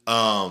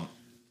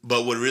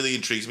 But what really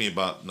intrigues me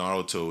about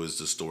Naruto is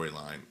the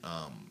storyline.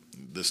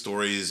 The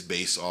story is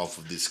based off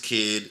of this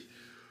kid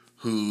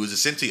who is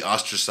essentially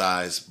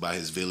ostracized by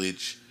his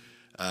village.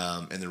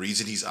 And the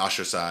reason he's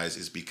ostracized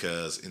is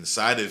because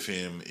inside of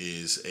him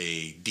is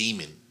a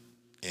demon.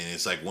 And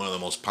it's like one of the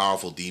most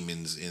powerful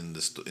demons in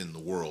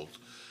the world.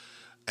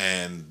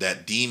 And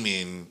that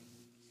demon,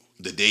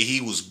 the day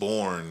he was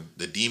born,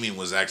 the demon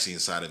was actually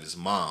inside of his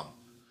mom.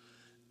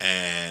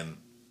 And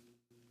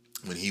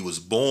when he was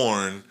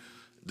born,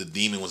 the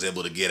demon was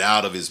able to get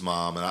out of his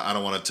mom. And I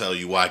don't want to tell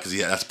you why, because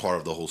that's part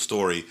of the whole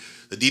story.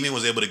 The demon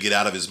was able to get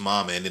out of his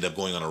mom and ended up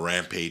going on a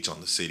rampage on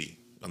the city,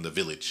 on the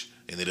village.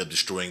 Ended up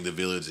destroying the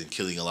village and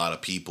killing a lot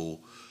of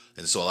people.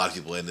 And so a lot of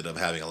people ended up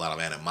having a lot of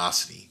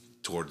animosity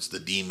towards the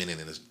demon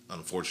and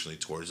unfortunately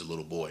towards the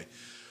little boy.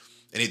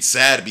 And it's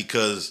sad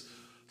because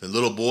the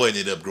little boy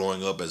ended up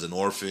growing up as an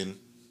orphan,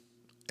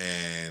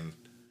 and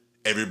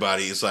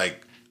everybody, it's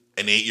like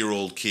an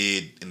 8-year-old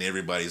kid, and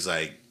everybody's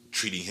like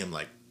treating him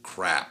like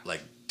crap,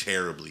 like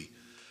terribly,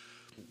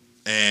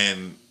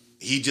 and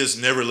he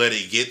just never let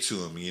it get to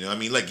him. You know, I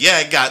mean, like, yeah,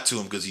 it got to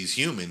him because he's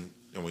human.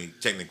 I mean,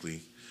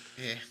 technically,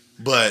 Yeah.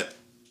 but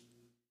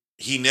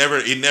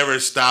it never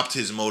stopped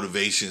his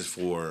motivations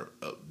for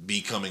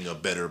becoming a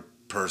better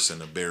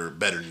person, a better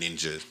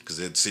ninja, because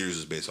that series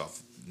was based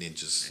off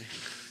ninjas,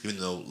 even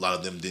though a lot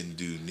of them didn't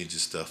do ninja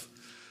stuff.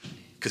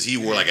 Because he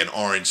wore like an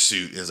orange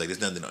suit, and it's like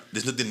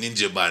there's nothing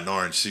ninja about an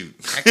orange suit.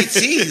 I can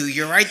see you.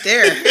 You're right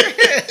there.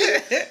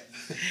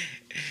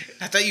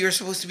 I thought you were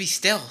supposed to be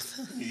stealth.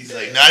 He's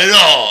like, not at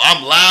all.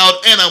 I'm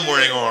loud and I'm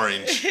wearing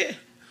orange.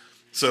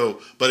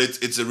 So, but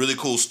it's a really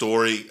cool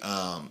story.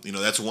 You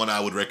know, that's one I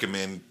would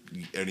recommend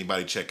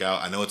anybody check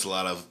out. I know it's a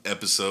lot of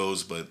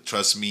episodes, but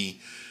trust me,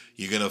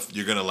 you're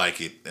gonna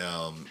like it.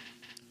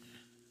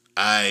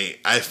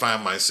 I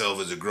find myself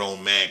as a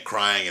grown man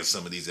crying at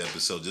some of these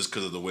episodes just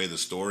because of the way the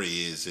story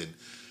is, and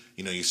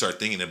you know, you start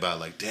thinking about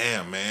like,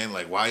 damn man,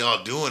 like why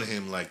y'all doing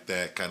him like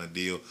that kind of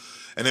deal.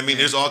 And I mean,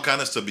 there's all kind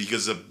of stuff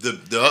because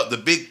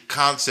the big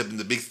concept and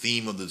the big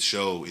theme of the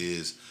show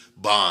is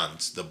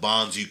bonds, the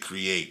bonds you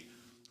create,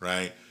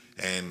 right?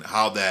 And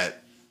how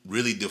that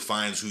really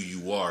defines who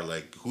you are.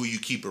 Like who you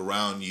keep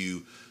around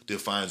you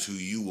defines who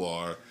you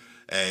are,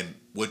 and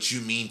what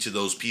you mean to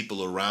those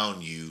people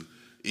around you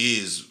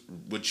is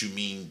what you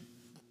mean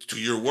to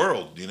your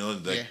world. You know,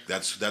 like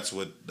that's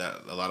what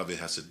a lot of it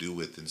has to do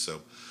with. And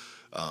so,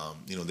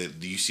 you know,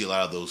 you see a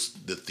lot of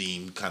the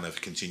theme kind of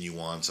continue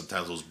on.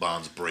 Sometimes those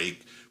bonds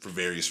break for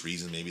various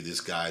reasons. Maybe this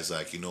guy's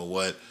like, you know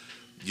what,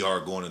 y'all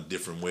are going a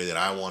different way that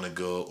I want to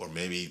go, or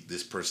maybe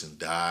this person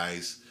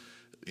dies,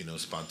 you know,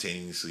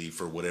 spontaneously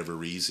for whatever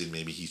reason.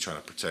 Maybe he's trying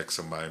to protect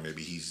somebody.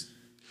 Maybe he's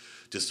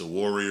just a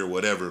warrior,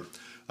 whatever.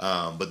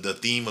 But the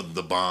theme of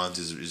the bonds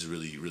is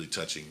really, really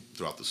touching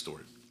throughout the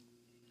story.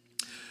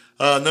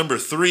 Number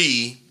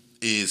 3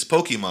 is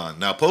Pokemon.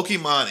 Now,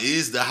 Pokemon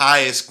is the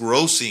highest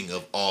grossing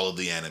of all of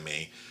the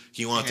anime.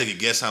 You want to take a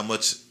guess how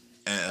much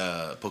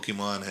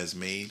Pokemon has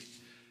made?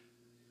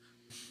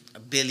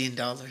 $1 billion.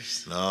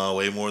 No,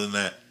 way more than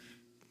that.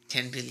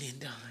 $10 billion.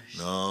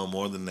 No,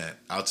 more than that.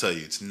 I'll tell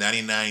you, it's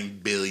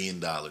 $99 billion.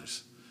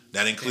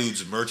 That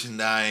includes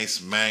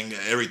merchandise, manga,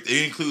 everything.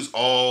 It includes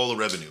all the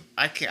revenue.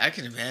 I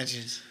can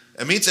imagine.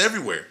 I mean, it's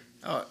everywhere.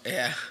 Oh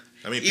yeah.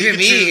 I mean, even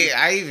Pikachu, me,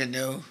 I even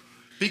know.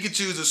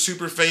 Pikachu is a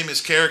super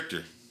famous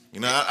character. You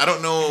know, I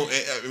don't know.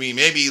 I mean,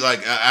 maybe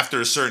like after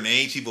a certain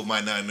age, people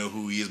might not know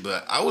who he is,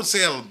 but I would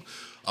say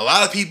a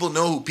lot of people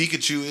know who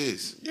Pikachu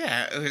is.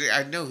 Yeah,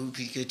 I know who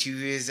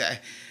Pikachu is. I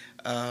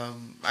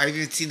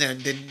even seen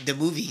the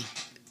movie,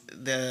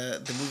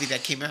 the movie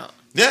that came out.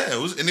 Yeah, it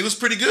was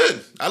pretty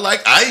good.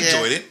 I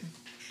enjoyed it.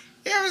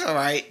 Yeah, it was all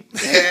right.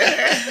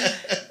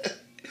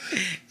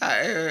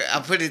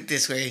 I'll put it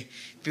this way: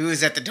 if it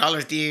was at the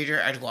Dollar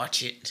Theater, I'd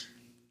watch it.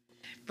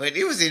 But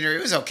it was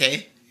it was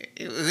okay.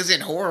 It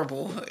wasn't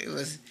horrible. It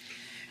was.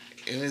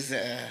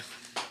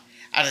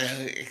 I don't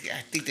know.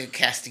 I think the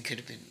casting could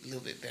have been a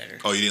little bit better.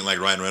 Oh, you didn't like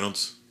Ryan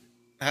Reynolds?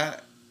 Yeah,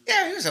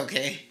 it was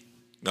okay.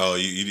 No,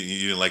 you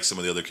didn't like some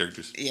of the other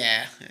characters?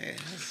 Yeah.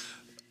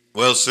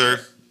 Well,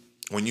 sir,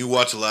 when you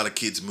watch a lot of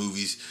kids'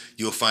 movies,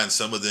 you'll find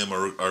some of them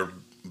are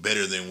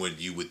better than what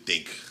you would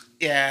think.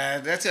 Yeah,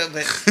 that's it.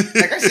 But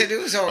like I said, it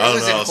was all.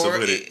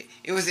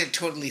 It wasn't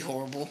totally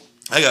horrible.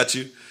 I got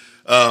you.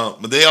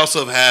 But they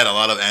also have had a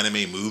lot of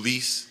anime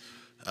movies.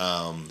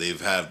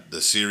 They've had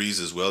the series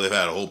as well. They've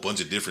had a whole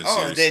bunch of different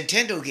series. The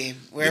Nintendo game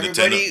where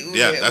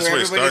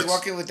everybody's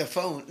walking with the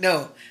phone.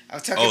 No, I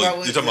was talking about.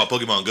 You're talking about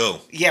Pokemon Go.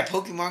 Yeah,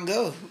 Pokemon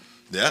Go.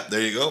 Yeah,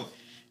 there you go.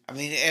 I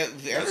mean,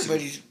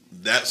 everybody's.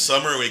 That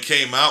summer when it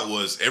came out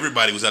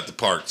everybody was at the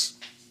parks.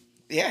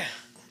 Yeah.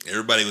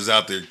 Everybody was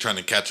out there trying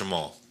to catch them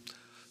all.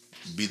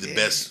 Be the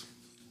best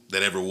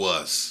that ever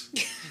was.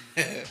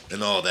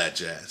 And all that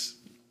jazz.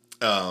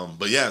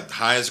 But yeah,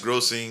 highest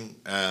grossing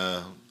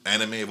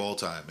anime of all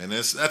time. And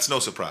that's no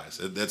surprise.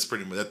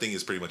 That thing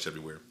is pretty much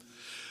everywhere.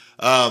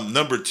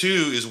 Number 2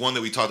 is one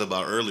that we talked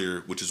about earlier,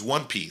 which is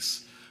One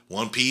Piece.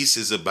 One Piece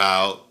is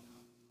about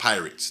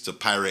pirates. It's a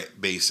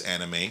pirate-based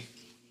anime.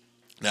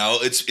 Now,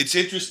 it's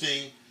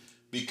interesting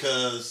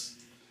because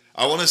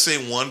I want to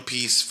say One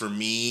Piece for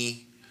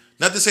me,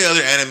 not to say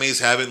other animes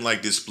haven't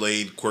like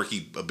displayed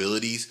quirky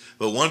abilities,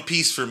 but One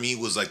Piece for me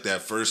was like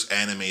that first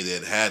anime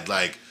that had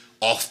like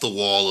off the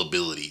wall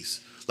abilities,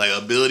 like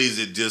abilities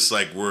that just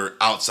like were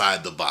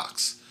outside the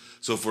box.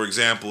 So for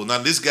example, now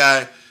this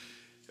guy,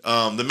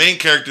 the main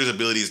character's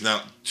ability is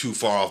not too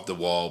far off the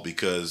wall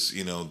because,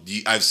 you know,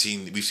 we've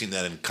seen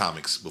that in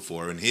comics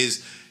before, and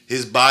his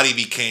body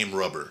became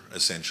rubber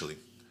essentially.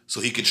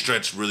 So he could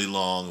stretch really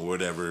long or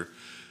whatever.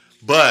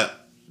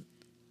 But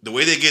the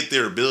way they get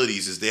their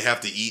abilities is they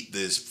have to eat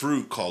this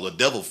fruit called a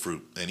devil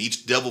fruit. And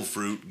each devil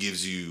fruit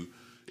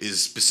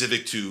is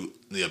specific to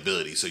the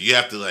ability. So you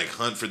have to like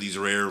hunt for these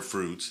rare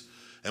fruits.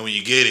 And when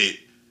you get it,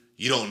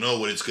 you don't know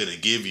what it's going to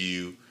give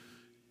you.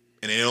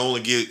 And there's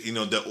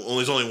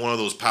only one of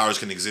those powers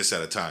can exist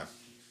at a time.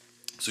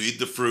 So you eat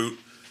the fruit.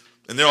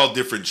 And they're all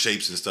different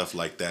shapes and stuff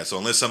like that. So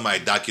unless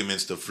somebody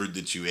documents the fruit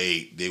that you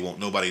ate, they won't.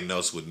 Nobody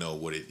else would know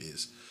what it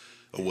is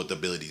or what the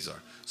abilities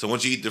are. So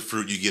once you eat the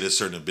fruit, you get a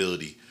certain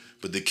ability.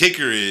 But the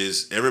kicker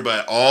is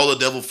all the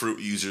devil fruit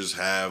users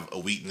have a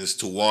weakness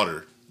to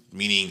water.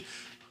 Meaning,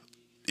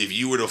 if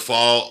you were to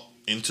fall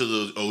into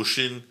the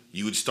ocean,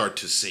 you would start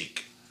to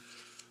sink.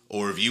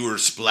 Or if you were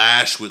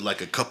splashed with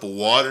like a cup of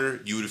water,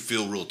 you would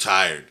feel real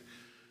tired.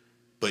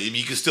 But I mean,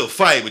 you could still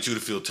fight, but you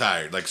would feel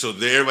tired. Like, so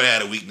everybody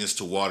had a weakness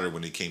to water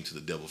when it came to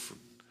the devil fruit.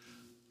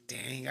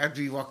 Dang, I'd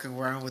be walking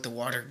around with a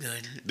water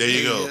gun. There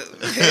you go.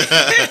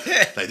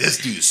 Like, this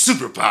dude is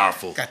super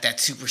powerful. Got that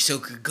super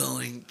soaker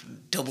going,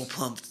 double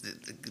pumped.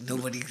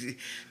 Nobody,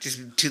 just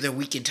till they're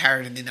weak and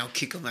tired, and then I'll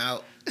kick them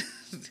out.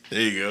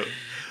 There you go.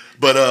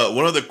 But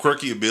one of the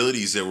quirky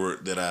abilities that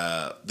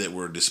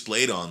were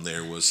displayed on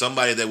there was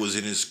somebody that was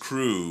in his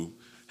crew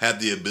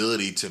had the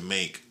ability to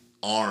make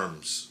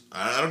arms.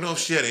 I don't know if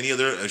she had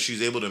if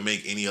she's able to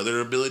make any other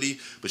ability,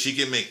 but she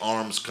can make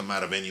arms come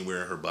out of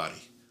anywhere in her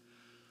body.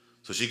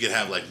 So she could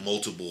have like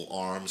multiple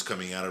arms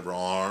coming out of her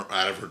arm,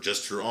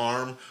 just her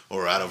arm,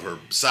 or out of her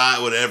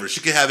side, whatever.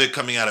 She could have it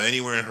coming out of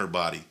anywhere in her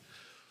body.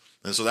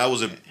 And so that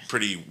was a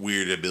pretty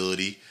weird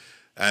ability.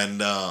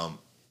 And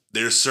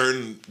there's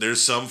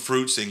some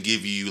fruits that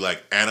give you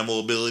like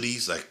animal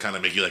abilities, like kind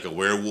of make you like a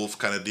werewolf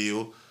kind of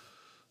deal,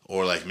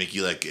 or like make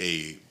you like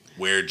a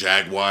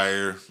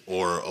were-jaguar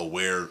or a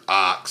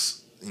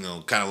were-ox,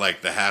 kind of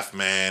like the half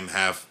man,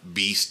 half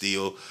beast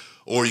deal.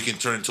 Or you can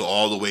turn into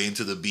all the way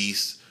into the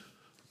beast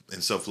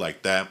and stuff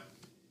like that.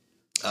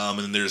 And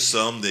then there's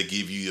some that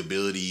give you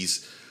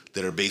abilities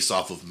that are based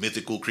off of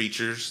mythical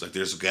creatures. Like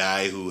there's a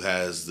guy who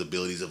has the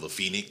abilities of a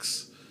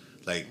phoenix.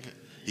 Like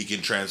he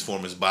can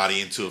transform his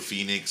body into a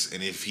phoenix,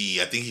 and if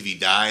he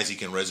dies, he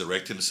can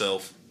resurrect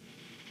himself.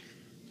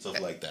 Stuff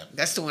like that.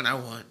 That's the one I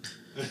want.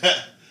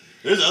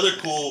 There's other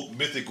cool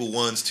mythical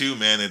ones too,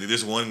 man. And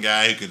there's one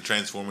guy who can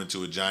transform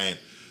into a giant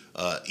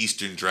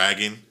Eastern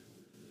dragon,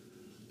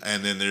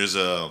 and then there's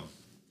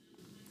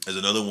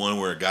another one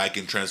where a guy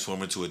can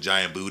transform into a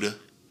giant Buddha,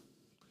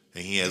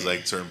 and he has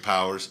like certain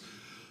powers.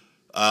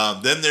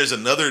 Then there's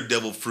another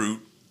devil fruit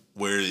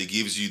where it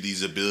gives you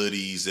these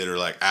abilities that are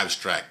like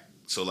abstract.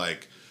 So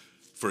like,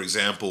 for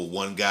example,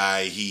 one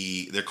guy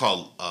they're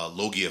called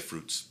Logia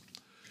fruits.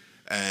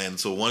 And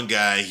so one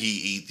guy,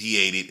 he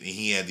ate it, and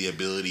he had the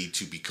ability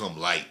to become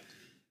light.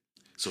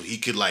 So he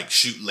could like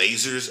shoot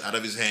lasers out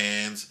of his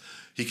hands.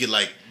 He could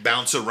like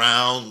bounce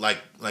around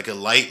like a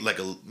light,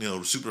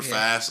 super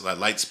fast, like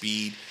light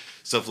speed,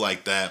 stuff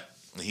like that.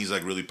 And he's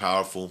like really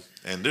powerful.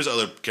 And there's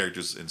other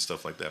characters and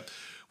stuff like that.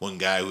 One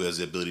guy who has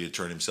the ability to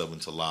turn himself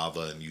into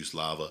lava and use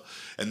lava.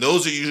 And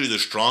those are usually the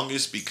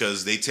strongest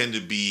because they tend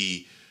to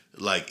be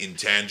like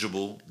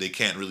intangible. They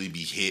can't really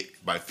be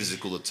hit by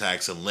physical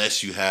attacks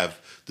unless you have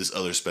this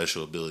other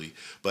special ability.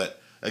 But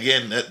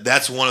again,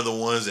 that's one of the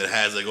ones that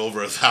has like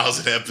over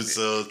 1,000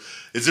 episodes.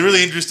 It's a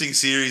really interesting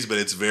series, but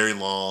it's very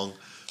long,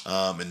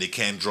 and they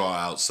can draw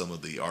out some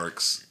of the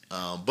arcs.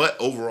 But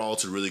overall,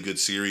 it's a really good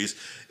series.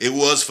 It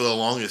was for the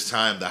longest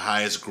time the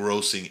highest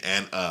grossing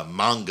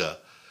manga,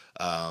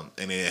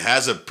 and it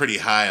has a pretty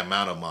high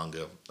amount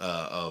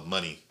of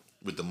money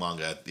with the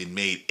manga. It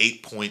made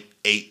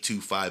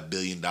 $8.825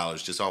 billion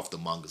just off the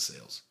manga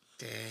sales.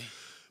 Dang.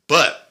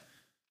 But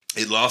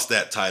it lost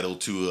that title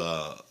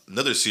to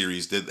another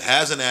series that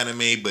has an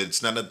anime, but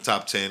it's not in the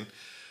top 10,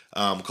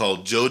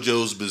 called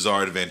JoJo's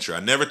Bizarre Adventure. I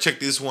never checked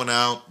this one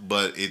out,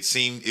 but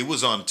it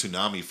was on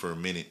Toonami for a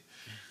minute.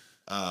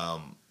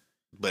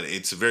 But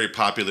it's very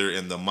popular,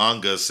 and the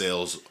manga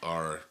sales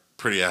are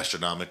pretty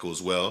astronomical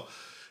as well.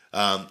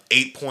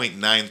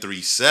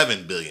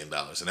 $8.937 billion,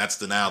 and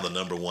that's now the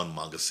number one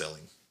manga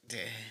selling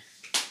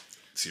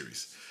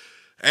series.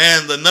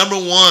 And the number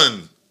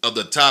one of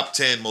the top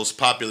 10 most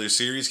popular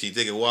series, can you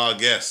take a wild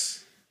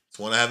guess? It's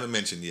one I haven't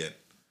mentioned yet.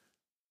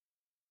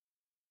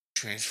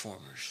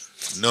 Transformers.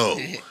 No.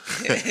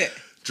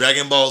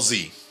 Dragon Ball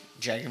Z.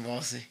 Dragon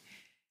Ball Z.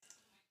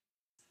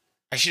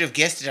 I should have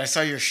guessed it. I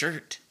saw your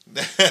shirt.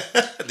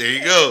 There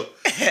you go.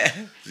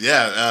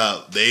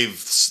 Yeah,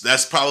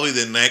 that's probably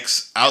the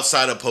next,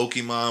 outside of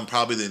Pokemon,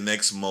 probably the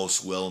next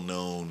most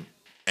well-known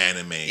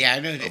anime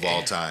of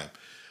all time.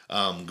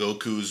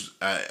 Goku's,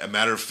 a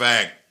matter of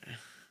fact,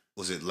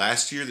 was it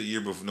last year? The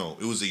year before? No,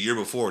 it was the year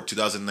before,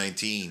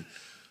 2019.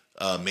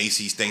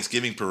 Macy's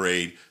Thanksgiving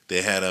Parade.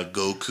 They had a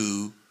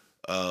Goku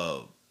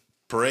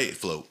parade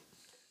float,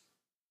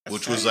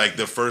 which was like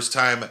the first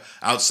time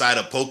outside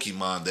of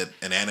Pokemon that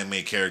an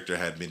anime character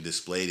had been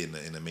displayed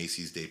in the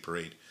Macy's Day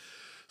Parade.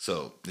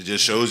 So it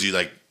just shows you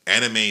like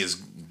anime has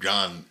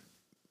gone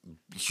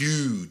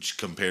huge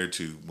compared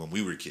to when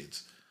we were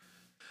kids.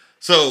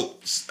 So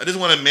I just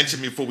want to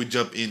mention before we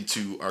jump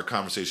into our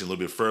conversation a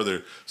little bit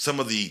further, some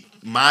of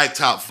my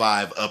top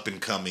 5 up and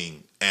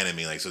coming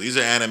anime. Like, so these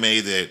are anime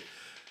that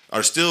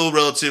are still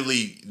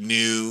relatively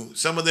new.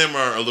 Some of them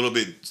are a little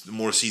bit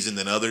more seasoned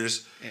than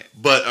others,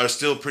 but are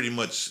still pretty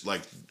much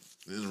like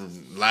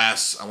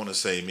last, I want to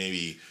say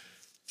maybe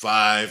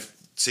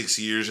 5-6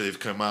 years they've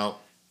come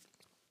out.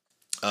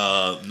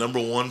 Number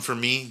one for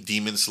me,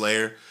 Demon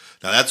Slayer.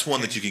 Now that's one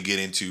that you can get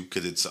into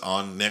because it's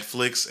on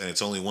Netflix and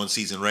it's only one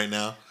season right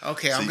now.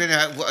 Okay, So I'm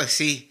gonna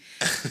see.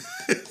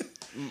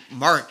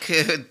 Mark,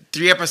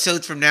 3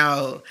 episodes from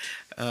now,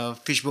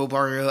 Fishbowl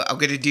Barrio. I'm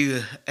gonna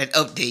do an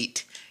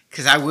update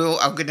because I'm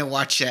gonna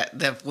watch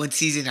that one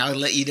season. I'll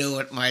let you know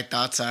what my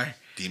thoughts are.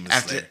 Demon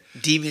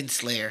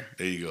Slayer.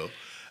 There you go.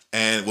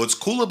 And what's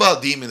cool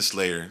about Demon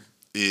Slayer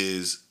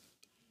is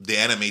the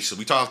animation.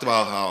 We talked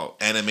about how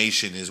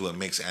animation is what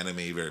makes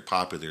anime very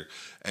popular.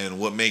 And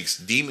what makes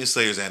Demon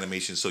Slayer's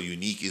animation so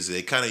unique is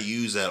they kind of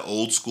use that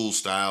old school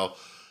style,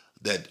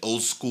 that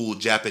old school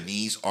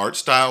Japanese art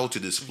style to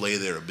display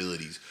their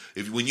abilities.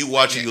 When you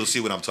watch it, you'll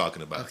see what I'm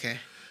talking about. Okay.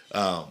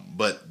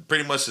 But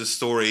pretty much the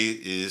story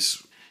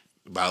is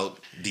about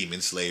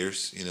demon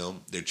slayers. You know,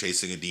 they're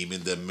chasing a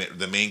demon.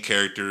 The main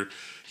character,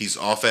 he's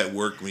off at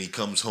work. When he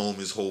comes home,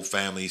 his whole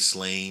family's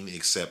slain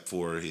except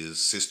for his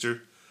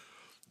sister.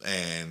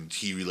 And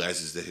he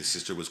realizes that his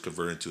sister was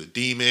converted to a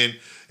demon.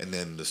 And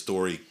then the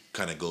story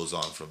kind of goes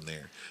on from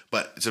there.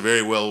 But it's a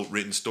very well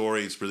written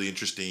story. It's really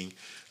interesting.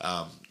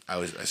 I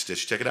suggest you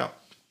check it out.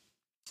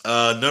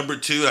 Number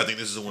 2, I think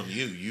this is the one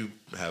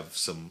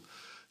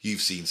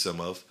you've seen some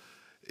of.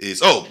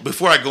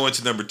 Before I go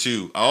into number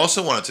 2, I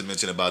also wanted to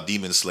mention about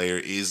Demon Slayer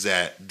is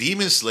that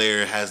Demon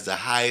Slayer has the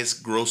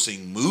highest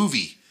grossing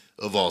movie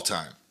of all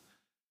time.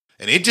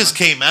 And it just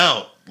came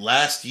out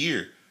last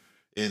year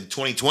in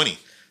 2020.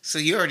 So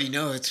you already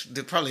know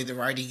probably the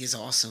writing is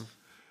awesome.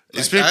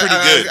 It's been pretty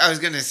good. I was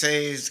going to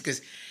say is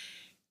because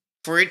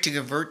for it to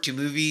convert to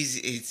movies,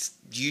 it's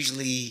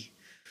usually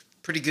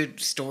pretty good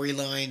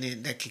storyline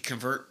and that can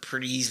convert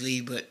pretty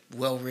easily, but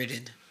well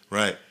written.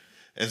 Right.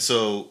 And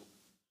so,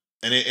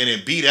 and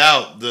it beat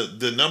out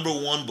the number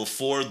one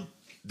before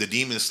the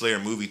Demon Slayer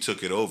movie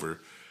took it over.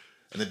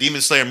 And the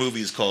Demon Slayer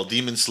movie is called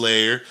Demon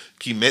Slayer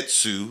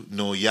Kimetsu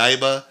no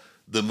Yaiba,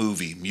 the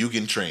movie,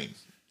 Mugen Train.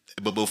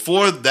 But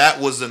before that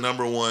was the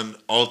number one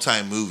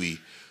all-time movie,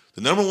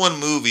 the number one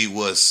movie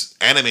was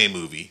anime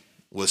movie,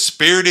 was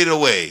Spirited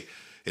Away.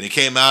 And it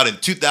came out in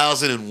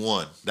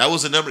 2001. That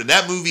was the number.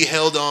 That movie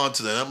held on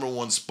to the number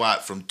one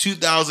spot from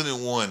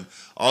 2001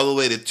 all the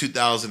way to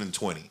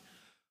 2020.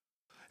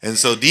 And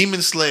so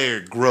Demon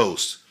Slayer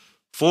grossed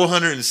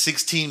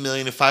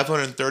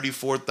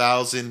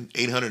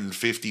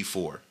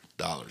 $416,534,854.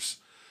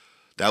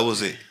 That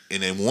was it.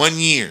 And in 1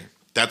 year,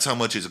 that's how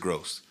much it's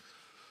grossed.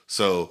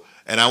 So,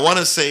 and I want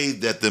to say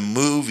that the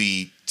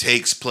movie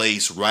takes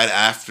place right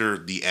after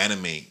the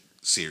anime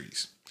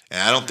series. And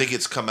I don't think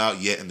it's come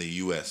out yet in the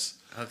U.S.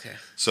 Okay.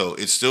 So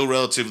it's still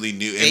relatively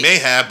new. It may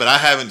have, but I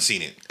haven't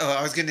seen it. Oh,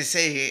 I was gonna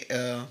say,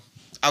 I'm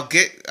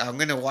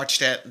gonna watch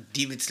that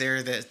Demon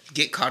Slayer,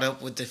 get caught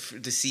up with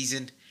the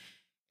season,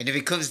 and if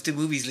it comes to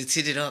movies, let's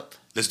hit it up.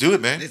 Let's do it,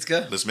 man. Let's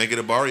go. Let's make it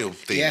a Barrio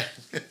thing. Yeah.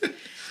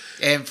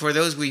 And for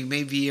those, we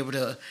may be able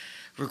to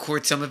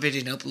record some of it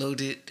and upload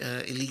it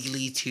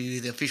illegally to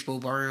the Fishbowl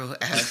Barrio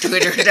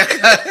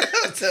Twitter.com.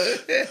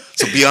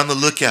 So be on the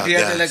lookout,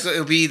 guys.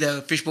 It'll be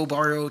the Fishbowl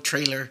Barrio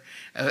trailer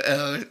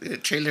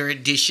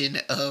edition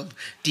of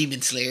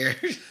Demon Slayer.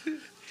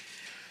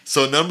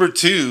 So number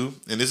 2,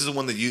 and this is the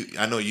one that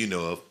I know you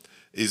know of,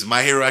 is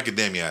My Hero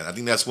Academia. I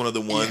think that's one of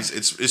the ones. Yeah.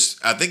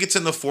 It's I think it's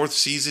in the 4th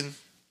season.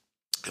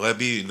 It might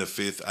be in the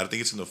 5th. I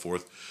think it's in the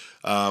 4th.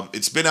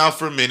 It's been out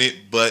for a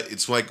minute, but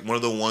it's like one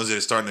of the ones that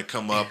is starting to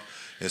come up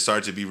and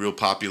start to be real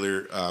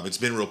popular. It's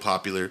been real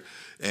popular.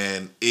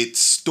 And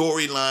its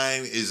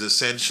storyline is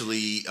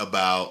essentially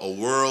about a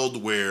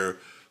world where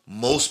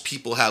most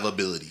people have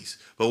abilities.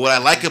 But what I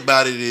like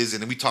about it is,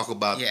 and we talked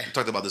about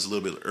this a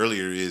little bit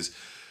earlier, is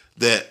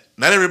that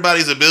not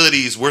everybody's ability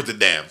is worth a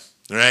damn,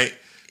 right?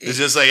 It's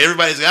just like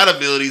everybody's got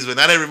abilities, but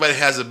not everybody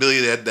has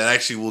ability that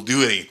actually will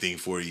do anything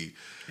for you.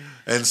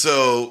 And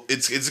so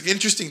it's an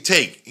interesting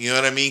take, you know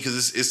what I mean?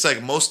 Because it's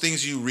like most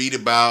things you read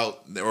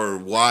about or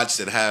watch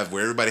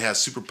where everybody has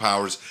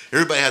superpowers.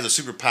 Everybody has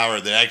a superpower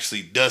that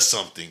actually does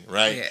something,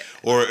 right? Yeah.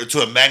 Or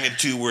to a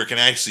magnitude where it can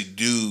actually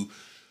do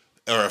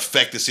or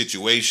affect the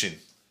situation.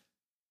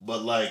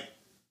 But like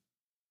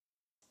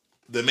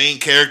the main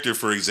character,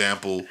 for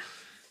example,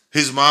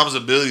 his mom's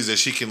ability is that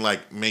she can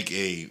lift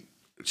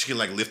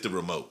a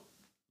remote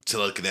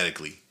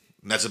telekinetically.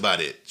 And that's about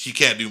it. She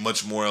can't do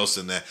much more else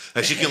than that.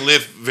 Like she can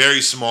lift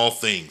very small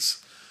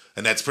things.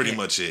 And that's pretty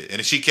much it.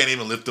 And she can't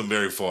even lift them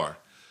very far.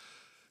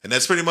 And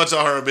that's pretty much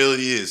all her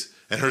ability is.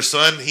 And her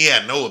son, he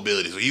had no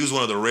ability. So he was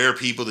one of the rare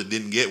people that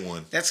didn't get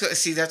one. That's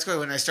why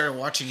when I started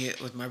watching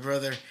it with my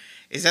brother,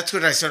 that's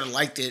what I sort of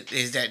liked it,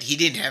 is that he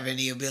didn't have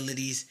any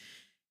abilities.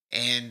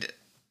 And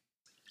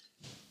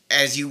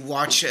as you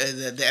watch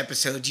the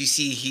episodes, you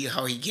see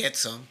how he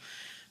gets them.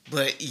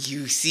 But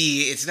you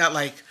see, it's not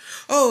like,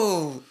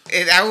 oh,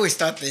 and I always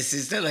thought this,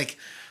 is that like,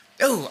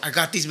 oh, I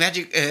got these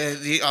magic,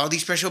 all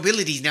these special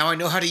abilities. Now I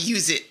know how to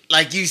use it.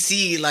 Like you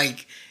see,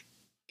 like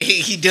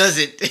he does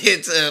it.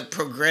 It's a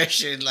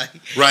progression, like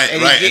right.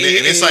 And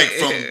it's like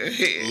from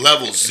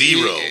level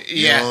 0.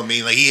 You know what I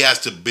mean? Like he has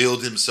to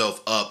build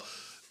himself up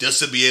just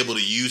to be able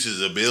to use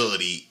his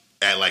ability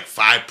at like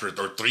 5%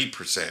 or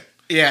 3%.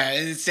 Yeah,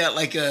 it's not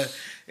like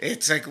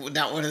it's like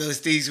not one of those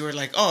things where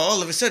like, oh,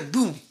 all of a sudden,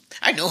 boom,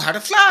 I know how to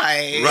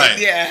fly. Right.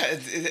 Yeah.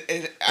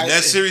 And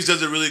that series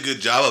does a really good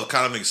job of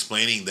kind of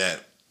explaining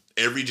that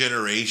every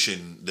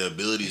generation, the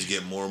abilities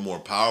get more and more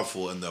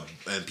powerful, and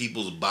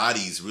people's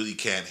bodies really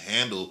can't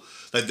handle.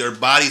 Like their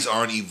bodies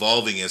aren't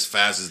evolving as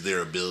fast as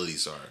their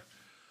abilities are,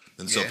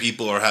 and so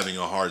people are having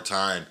a hard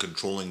time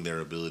controlling their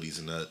abilities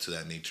and to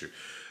that nature.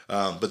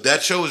 But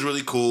that show is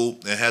really cool.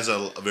 It has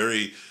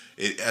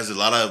it has a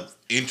lot of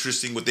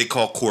interesting, what they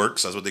call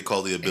quirks. That's what they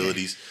call the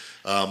abilities.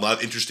 A lot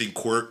of interesting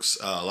quirks,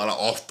 a lot of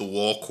off the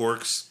wall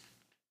quirks.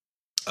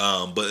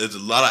 But it's a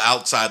lot of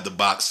outside the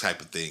box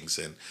type of things,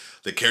 and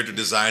the character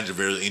designs are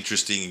very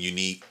interesting and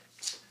unique.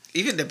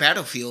 Even the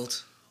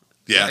battlefield.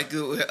 Yeah. Like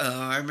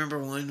I remember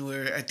one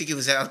where I think it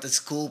was out the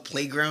school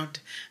playground.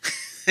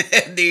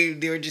 they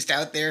were just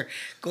out there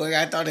going.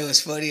 I thought it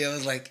was funny. I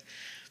was like,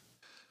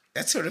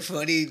 that's sort of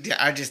funny.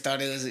 I just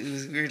thought it was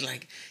weird.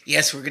 Like,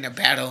 yes, we're gonna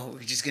battle.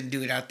 We're just gonna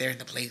do it out there in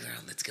the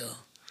playground. Let's go.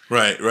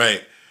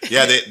 Right.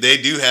 Yeah, they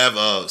do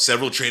have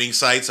several training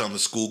sites on the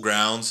school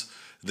grounds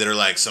that are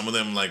like, some of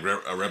them like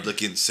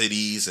replicant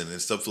cities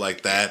and stuff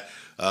like that.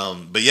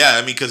 But yeah,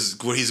 I mean, because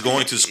where he's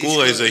going to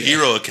school is a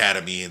hero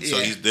academy, and so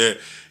he's there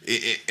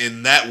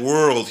in that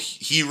world.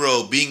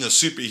 Being a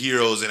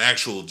superhero is an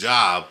actual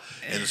job,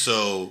 and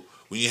so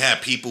when you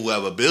have people who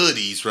have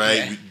abilities,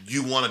 right,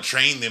 you want to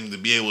train them to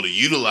be able to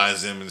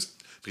utilize them,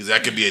 because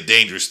that could be a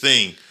dangerous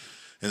thing.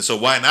 And so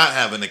why not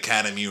have an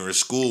academy or a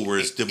school where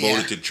it's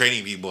devoted to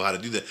training people how to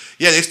do that?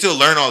 Yeah, they still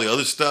learn all the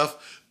other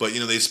stuff, but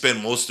they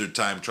spend most of their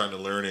time trying to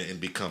learn it and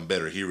become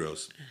better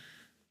heroes.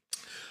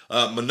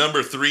 My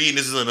number 3, and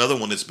this is another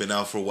one that's been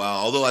out for a while,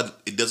 although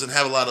it doesn't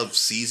have a lot of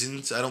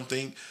seasons, I don't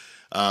think.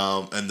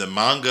 And the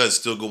manga is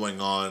still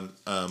going on,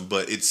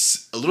 but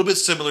it's a little bit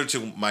similar to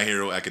My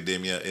Hero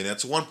Academia, and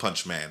that's One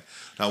Punch Man.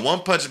 Now,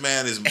 One Punch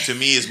Man to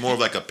me is more of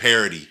like a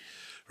parody,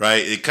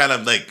 right? It kind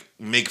of like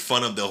make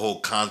fun of the whole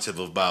concept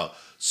about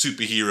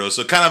superheroes,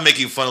 so kind of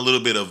making fun a little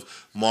bit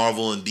of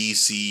Marvel and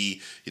DC,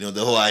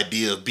 the whole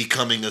idea of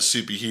becoming a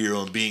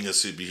superhero and being a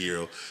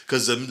superhero.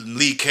 Because the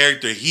lead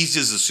character, he's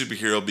just a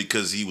superhero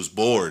because he was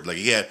bored. Like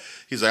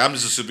he's like, I'm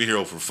just a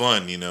superhero for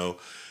fun,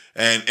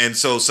 And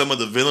so some of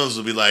the villains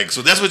will be like,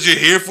 so that's what you're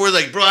here for?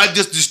 Like, bro, I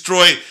just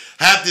destroyed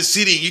half the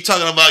city, and you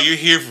talking about you're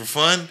here for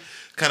fun,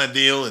 kind of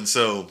deal. And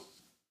so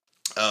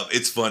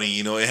it's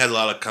funny, it had a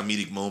lot of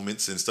comedic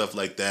moments and stuff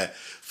like that.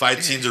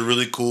 Fight scenes are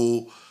really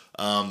cool.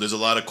 There's a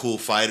lot of cool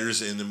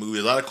fighters in the movie,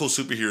 a lot of cool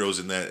superheroes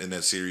in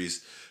that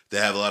series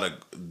that have a lot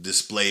of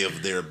display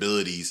of their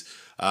abilities.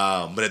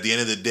 But at the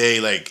end of the day,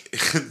 like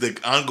the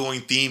ongoing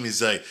theme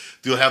is like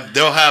they'll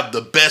have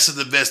the best of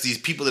the best. These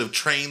people that have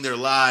trained their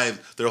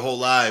whole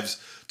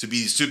lives to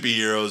be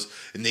superheroes,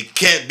 and they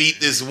can't beat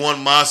this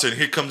one monster. And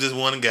here comes this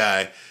one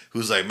guy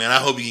who's like, man, I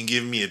hope you can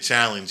give me a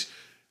challenge.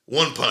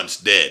 One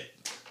punch, dead.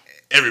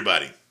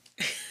 Everybody.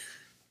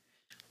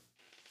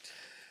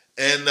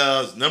 And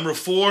number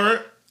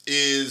 4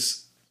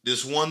 is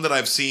this one that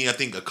I've seen, I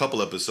think, a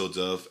couple episodes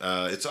of.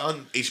 It's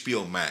on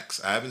HBO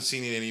Max. I haven't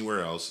seen it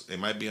anywhere else. It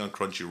might be on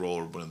Crunchyroll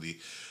or one of the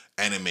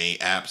anime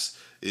apps.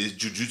 It's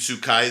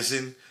Jujutsu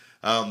Kaisen.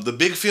 The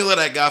big feel that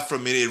I got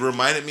from it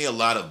reminded me a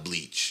lot of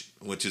Bleach,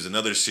 which is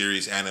another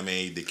series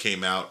anime that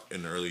came out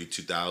in the early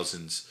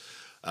 2000s.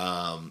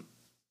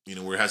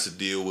 Where it has to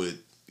deal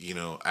with,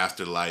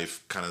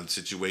 afterlife kind of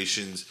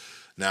situations.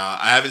 Now,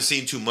 I haven't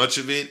seen too much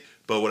of it,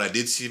 but what I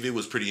did see of it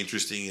was pretty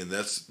interesting, and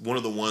that's one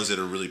of the ones that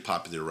are really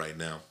popular right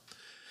now.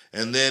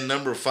 And then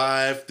number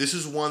 5, this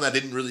is one I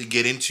didn't really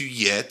get into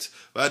yet,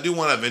 but I do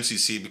want to eventually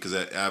see it because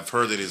I've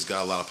heard that it's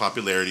got a lot of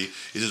popularity.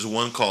 This is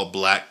one called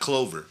Black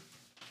Clover.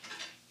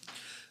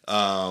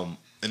 And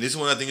this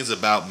one I think is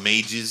about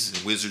mages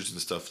and wizards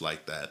and stuff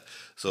like that.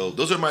 So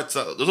those are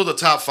the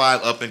top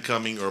 5 up and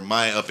coming, or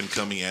my up and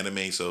coming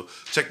anime. So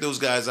check those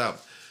guys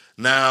out.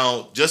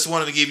 Now, just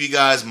wanted to give you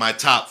guys my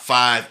top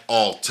 5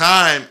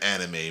 all-time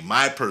anime,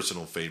 my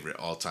personal favorite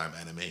all-time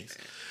animes.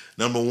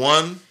 Number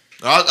 1,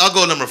 I'll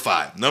go number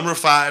 5. Number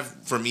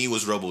 5 for me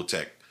was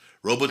Robotech.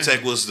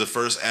 Robotech was the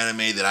first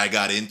anime that I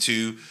got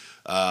into.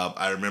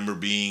 I remember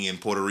being in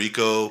Puerto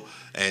Rico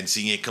and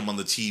seeing it come on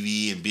the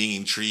TV and being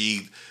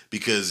intrigued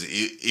because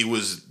it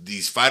was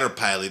these fighter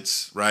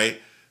pilots, right?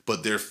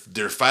 But their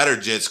fighter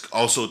jets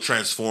also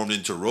transformed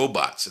into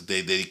robots that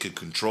they could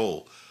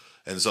control.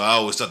 And so I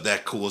always thought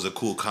that was a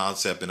cool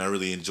concept, and I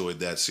really enjoyed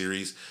that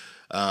series.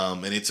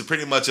 And it's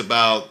pretty much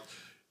about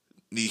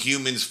the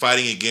humans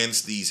fighting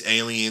against these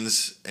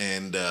aliens,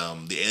 and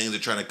the aliens are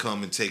trying to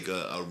come and take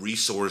a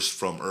resource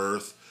from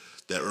Earth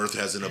that Earth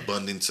has an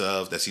abundance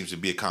of. That seems to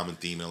be a common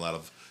theme in a lot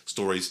of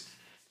stories.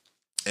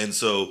 And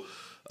so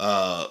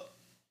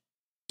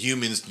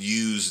humans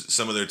use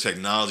some of their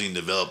technology and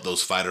develop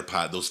those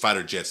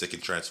fighter jets that can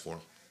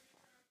transform.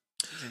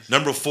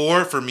 Number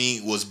 4 for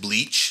me was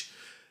Bleach.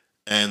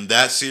 And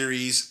that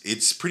series,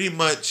 it's pretty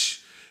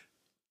much,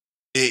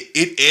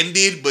 it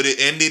ended, but it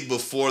ended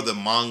before the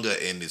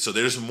manga ended. So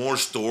there's more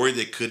story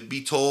that could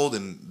be told,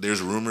 and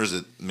there's rumors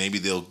that maybe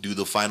they'll do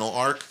the final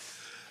arc.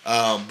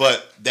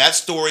 But that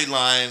story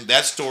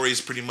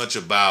is pretty much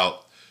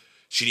about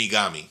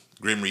Shinigami,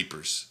 Grim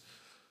Reapers.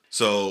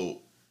 So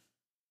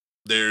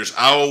there's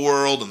our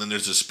world, and then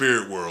there's the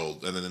spirit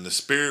world, and then in the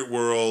spirit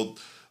world,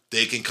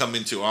 they can come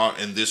into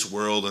this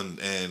world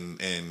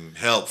and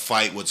help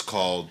fight what's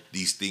called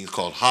these things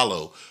called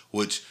hollow,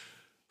 which,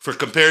 for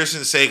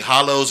comparison's sake,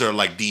 hollows are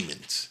like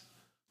demons,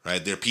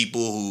 right? They're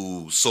people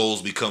whose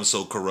souls become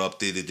so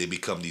corrupted that they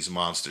become these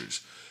monsters,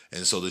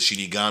 and so the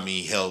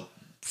Shinigami help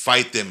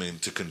fight them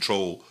and to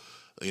control,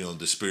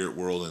 the spirit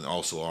world and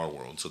also our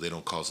world, so they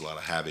don't cause a lot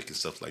of havoc and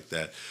stuff like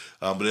that.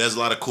 But it has a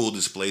lot of cool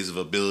displays of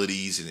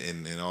abilities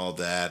and all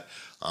that.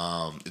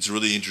 It's a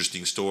really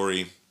interesting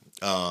story.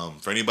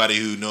 For anybody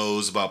who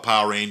knows about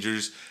Power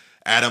Rangers,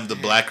 Adam the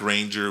Black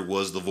Ranger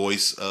was the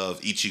voice of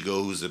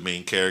Ichigo, who's the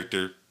main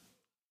character.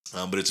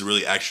 But it's a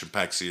really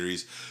action-packed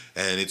series,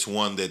 and it's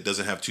one that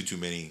doesn't have too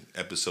many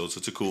episodes, so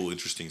it's a cool,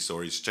 interesting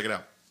story. So check it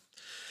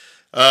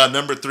out.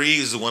 Number 3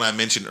 is the one I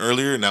mentioned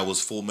earlier, and that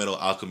was Full Metal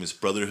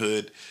Alchemist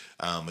Brotherhood.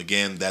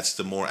 Again, that's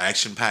the more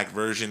action-packed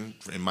version,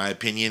 in my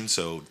opinion,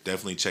 so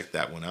definitely check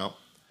that one out.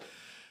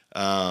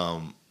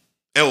 And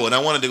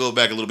I wanted to go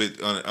back a little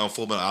bit on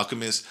Full Metal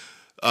Alchemist.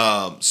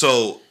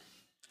 So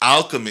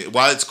Alchemist,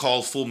 why it's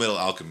called Full Metal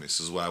Alchemist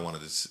is what I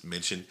wanted to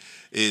mention,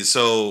 is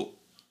so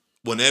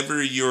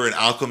whenever you're an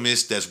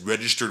alchemist that's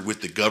registered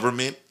with the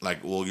government,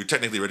 you're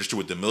technically registered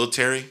with the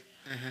military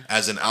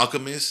as an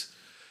alchemist,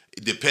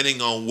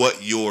 depending on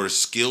what your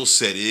skill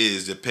set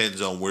is,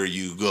 depends on where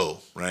you go,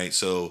 right?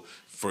 So,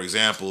 for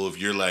example, if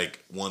you're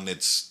like one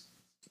that's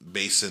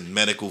based in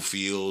medical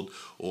field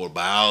or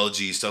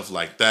biology, stuff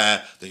like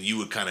that, then you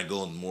would kind of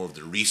go in more of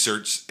the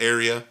research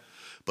area.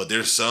 But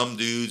there's some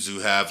dudes who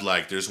have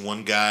there's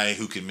one guy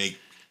who can make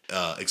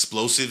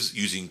explosives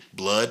using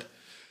blood,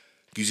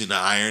 using the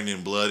iron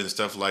and blood and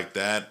stuff like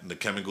that, and the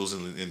chemicals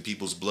in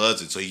people's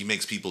bloods, and so he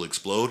makes people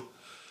explode.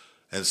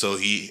 And so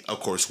he, of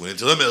course, went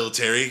into the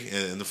military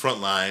in the front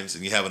lines,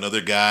 and you have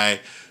another guy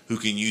who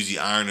can use the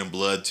iron and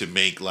blood to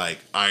make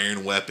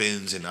iron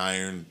weapons and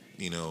iron,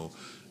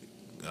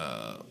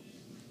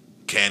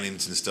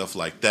 cannons and stuff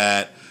like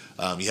that.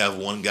 You have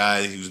one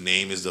guy whose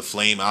name is the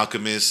Flame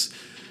Alchemist,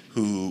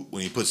 who,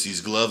 when he puts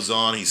these gloves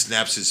on, he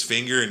snaps his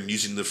finger, and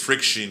using the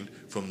friction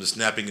from the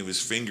snapping of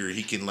his finger,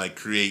 he can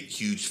create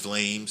huge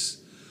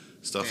flames,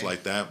 stuff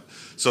like that.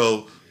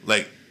 So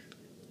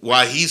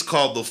why he's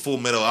called the Full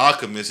Metal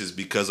Alchemist is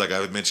because, like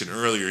I mentioned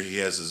earlier, he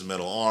has his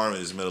metal arm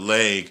and his metal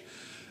leg,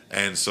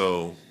 and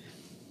so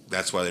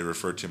that's why they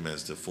refer to him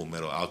as the Full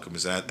Metal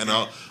Alchemist. And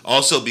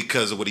also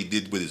because of what he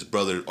did with his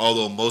brother,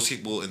 although most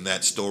people in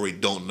that story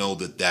don't know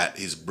that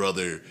his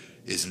brother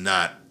is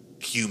not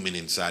human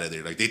inside of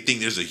there. They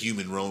think there's a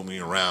human roaming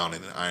around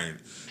in an iron,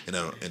 in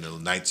a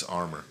knight's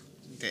armor.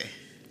 Okay.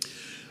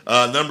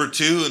 Number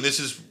 2, and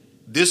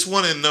this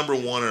one and number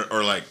 1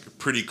 are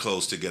pretty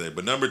close together.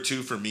 But number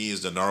 2 for me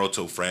is the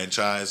Naruto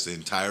franchise, the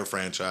entire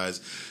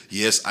franchise.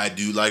 Yes, I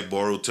do like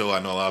Boruto. I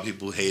know a lot of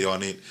people hate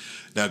on it.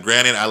 Now,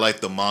 granted, I like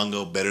the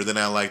manga better than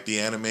I like the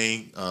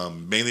anime,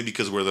 mainly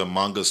because where the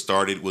manga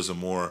started was a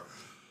more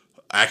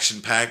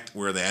action-packed,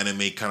 where the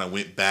anime kind of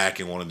went back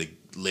and wanted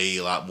to lay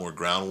a lot more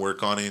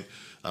groundwork on it.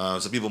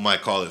 Some people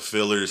might call it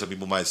filler. Some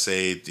people might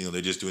say,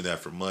 they're just doing that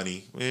for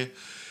money.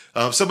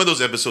 Some of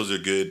those episodes are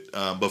good,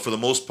 but for the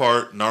most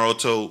part,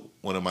 Naruto,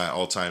 one of my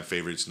all-time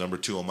favorites, number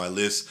 2 on my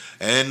list.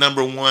 And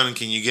number 1,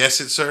 can you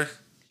guess it, sir?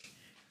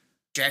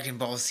 Dragon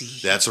Ball Z.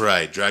 That's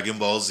right, Dragon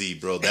Ball Z,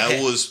 bro.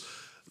 That was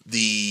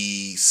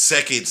the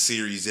second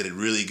series that it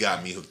really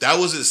got me hooked. That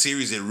was a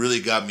series that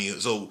really got me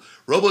hooked. So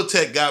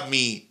Robotech got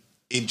me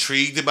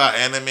intrigued about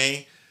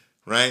anime,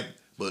 right?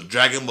 But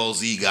Dragon Ball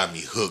Z got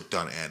me hooked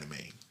on anime.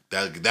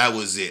 That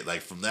was it.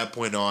 From that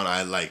point on,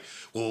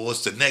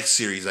 what's the next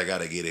series I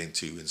gotta get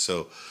into? And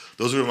so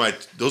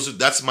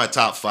that's my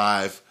top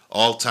 5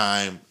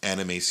 all-time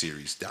anime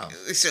series down.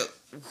 So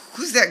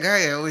who's that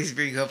guy I always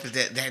bring up? Is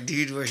that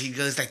dude where he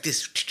goes like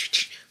this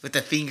with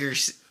the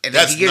fingers, and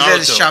that's then he gives Naruto.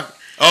 us a shock.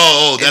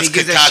 Oh, that's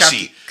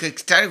Kakashi.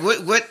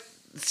 What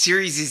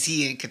series is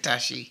he in,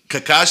 Kakashi?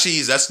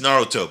 That's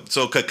Naruto.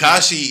 So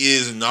Kakashi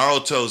is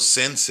Naruto's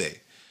sensei.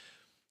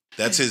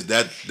 That's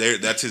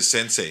his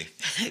sensei.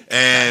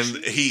 And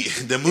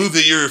the move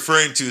that you're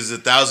referring to is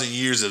 1,000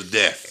 Years of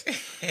Death.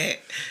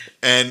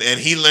 And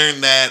he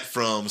learned that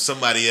from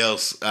somebody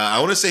else. I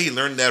want to say he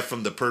learned that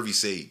from the Pervy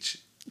Sage.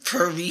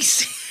 Pervy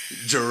Sage.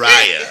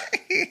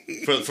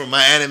 Jiraiya. For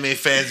my anime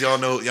fans, y'all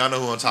know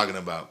who I'm talking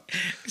about.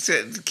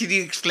 So, can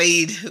you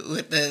explain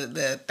what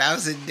the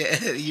 1,000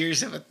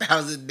 years of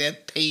 1,000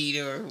 death pain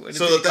or what?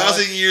 So the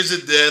 1,000 Years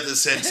of Death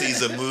essentially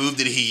is a move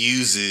that he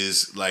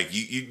uses.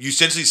 You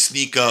essentially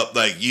sneak up.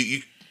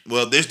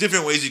 Well, there's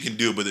different ways you can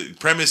do it, but the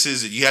premise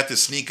is that you have to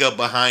sneak up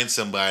behind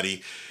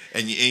somebody,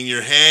 and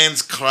your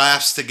hands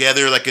clasp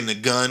together in the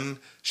gun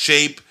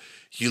shape.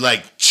 You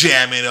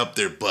jam it up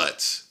their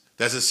butts.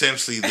 That's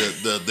essentially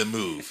the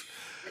move.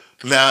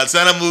 Now, it's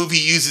not a move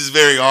he uses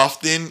very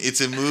often. It's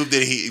a move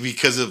that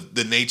because of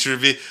the nature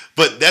of it.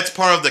 But that's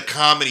part of the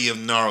comedy of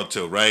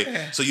Naruto,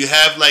 right? So you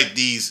have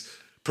these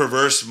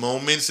perverse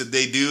moments that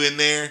they do in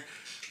there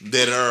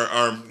that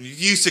are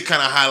used to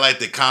kind of highlight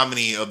the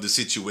comedy of the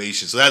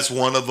situation. So that's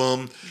one of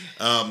them.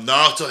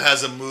 Naruto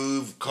has a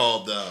move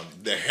called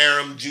the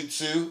harem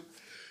jutsu,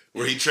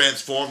 where he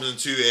transforms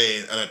into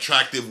an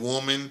attractive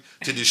woman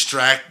to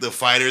distract the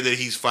fighter that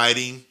he's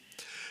fighting.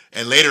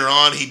 And later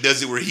on, he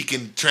does it where he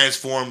can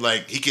transform,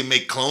 like, he can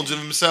make clones of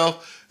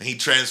himself, and he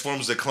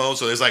transforms the clone.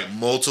 So there's, like,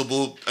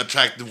 multiple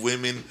attractive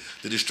women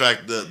to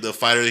distract the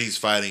fighter that he's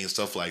fighting and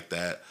stuff like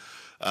that.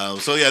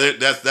 So, yeah,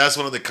 that's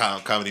one of the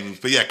comedy movies.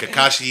 But, yeah,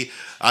 Kakashi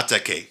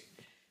Atake.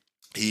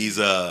 He's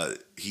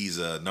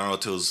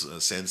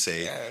Naruto's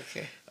sensei. Yeah,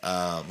 okay.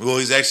 Well,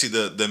 he's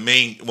actually the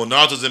main. Well,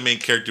 Naruto's the main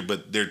character,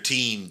 but their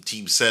Team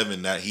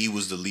 7, that he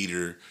was the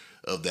leader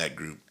of that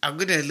group. I'm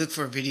gonna look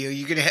for a video.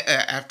 You're gonna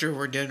after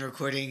we're done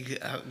recording.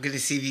 I'm gonna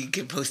see if you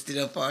can post it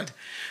up on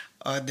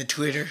the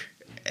Twitter,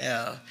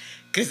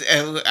 because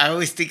I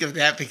always think of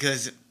that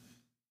because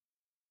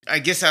I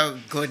guess I'll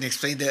go ahead and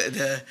explain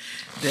the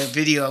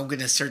video I'm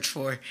gonna search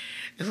for.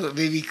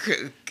 Maybe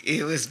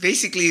it was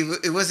basically,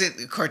 it wasn't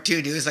a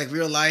cartoon. It was like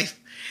real life,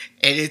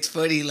 and it's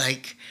funny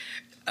like.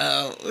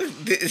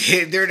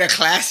 They're in a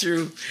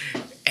classroom,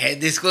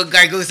 and this one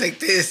guy goes like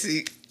this.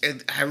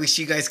 And I wish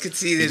you guys could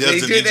see this. He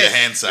does the ninja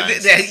hand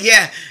signs.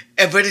 Yeah,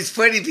 but it's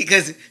funny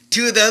because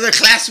two of the other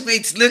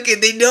classmates look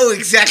and they know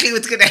exactly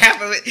what's going to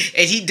happen.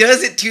 And he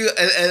does it to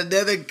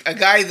a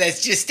guy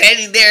that's just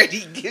standing there, and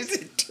he gives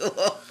it to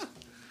him.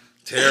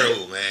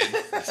 Terrible, man.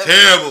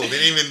 Terrible. They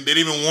didn't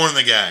even warn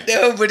the guy.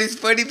 No, but it's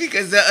funny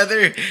because the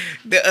other,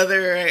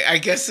 I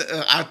guess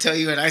I'll tell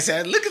you what I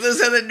said. Look at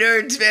those other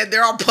nerds, man.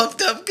 They're all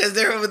pumped up because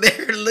they're over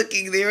there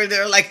looking.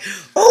 They're like,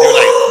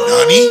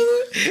 oh,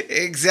 they're like,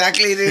 Nani?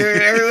 Exactly.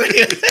 Everybody,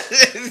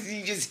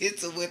 he just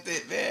hits them with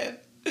it, man.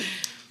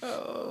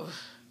 Oh.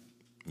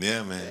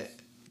 Yeah, man.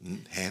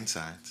 Hand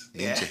signs.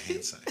 Ninja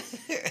hand signs.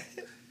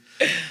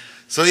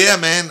 So yeah,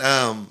 man.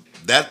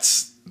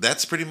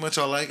 That's pretty much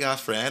all I got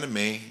for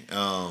anime.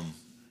 I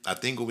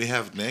think what we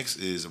have next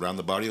is Around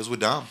the Barrios with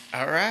Dom.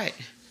 All right.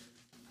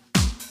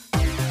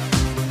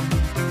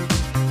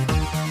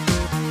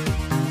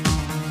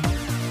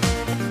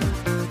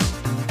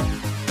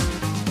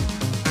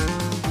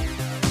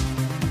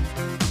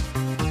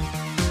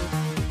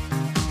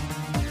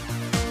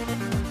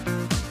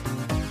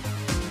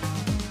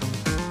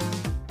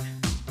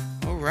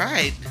 All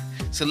right.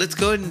 So let's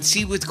go ahead and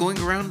see what's going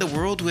around the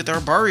world with our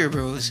Barrio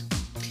Bros.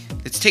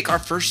 Let's take our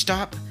first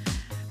stop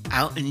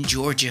out in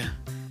Georgia.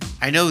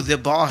 I know the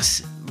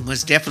boss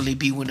must definitely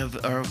be one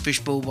of our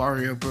Fishbowl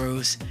Barrio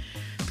Bros,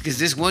 because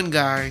this one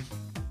guy,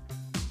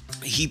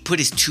 he put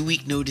his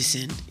 2-week notice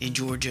in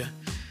Georgia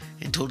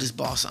and told his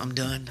boss, I'm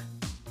done.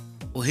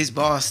 Well, his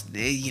boss,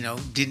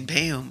 didn't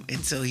pay him,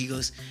 and so he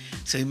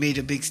made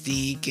a big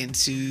stink and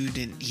sued,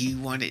 and he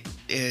wanted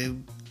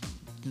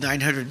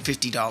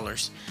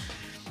 $950.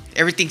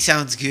 Everything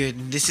sounds good,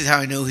 and this is how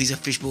I know he's a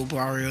Fishbowl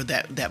Barrio,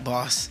 that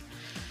boss.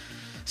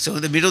 So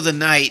in the middle of the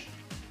night,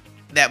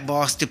 that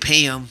boss, to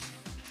pay him,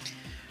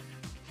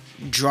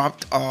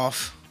 dropped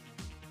off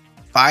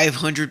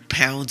 500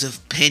 pounds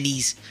of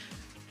pennies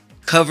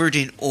covered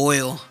in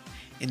oil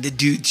in the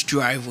dude's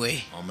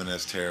driveway. Oh man,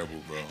 that's terrible,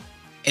 bro.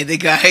 And the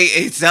guy,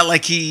 it's not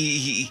like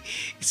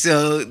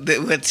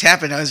what's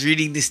happened, I was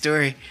reading this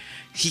story.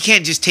 He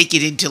can't just take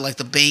it into like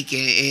the bank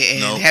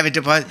and have it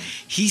deposited.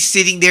 He's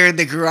sitting there in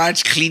the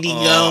garage cleaning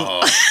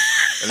up.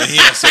 And then he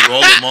has to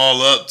roll them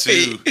all up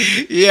too.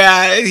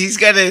 Yeah, he's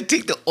got to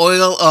take the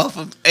oil off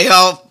of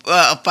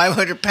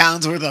 500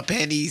 pounds worth of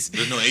pennies.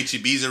 There's no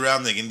HEBs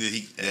around. They can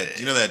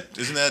that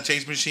isn't that a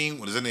change machine?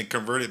 What doesn't it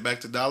convert it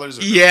back to dollars?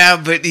 Or yeah,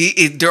 no? But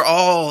they got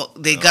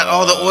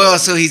all the oil,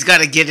 so he's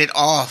got to get it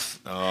off.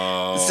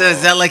 Oh, so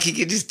it's not like he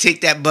can just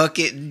take that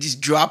bucket and just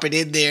drop it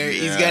in there.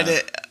 Yeah. He's got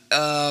to.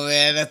 Oh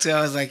man, that's what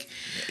I was like.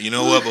 You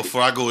know what?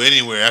 Before I go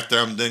anywhere, after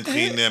I'm done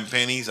cleaning them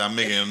pennies, I'm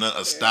making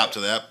a stop to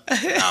that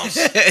house.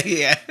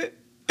 Yeah.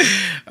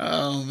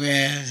 Oh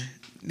man.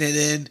 And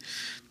then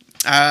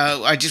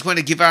I just want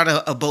to give out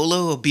a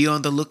bolo. Be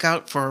on the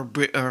lookout for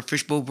our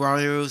Fishbowl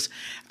Barrios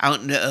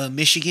out in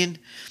Michigan.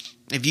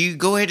 If you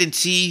go ahead and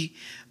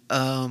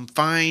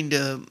find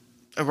a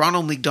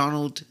Ronald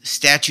McDonald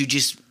statue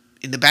just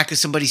in the back of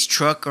somebody's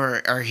truck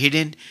or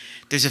hidden,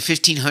 there's a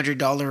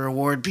 $1,500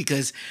 reward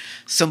because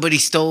somebody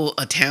stole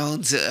a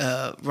town's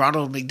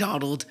Ronald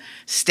McDonald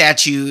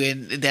statue,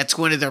 and that's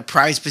one of their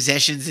prized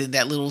possessions in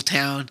that little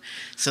town.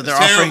 So they're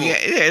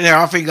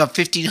offering a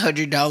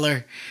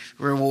 $1,500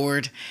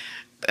 reward.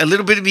 A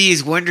little bit of me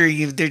is wondering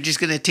if they're just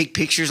gonna take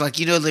pictures, like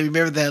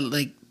remember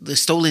the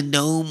stolen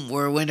gnome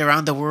where it went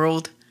around the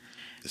world.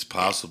 It's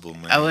possible,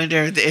 man. I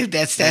wonder if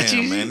that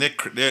statue. Damn, man,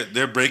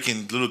 they're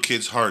breaking little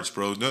kids' hearts,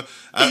 bro. No,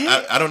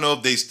 I don't know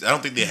if I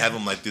don't think they have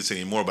them like this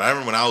anymore. But I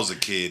remember when I was a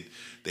kid,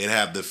 they'd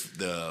have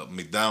the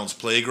McDonald's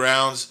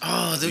playgrounds.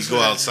 Oh, you go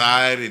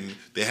outside and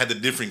they had the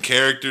different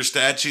character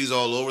statues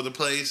all over the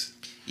place.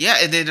 Yeah,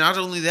 and then not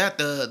only that,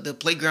 the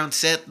playground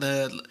set,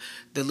 the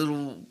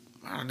little,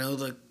 I don't know,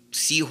 the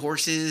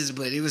seahorses,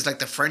 but it was like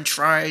the French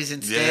fries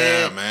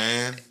instead. Yeah,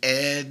 man.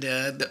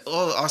 And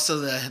also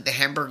the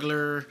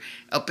Hamburglar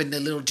up in the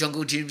little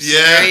jungle gym.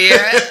 Yeah.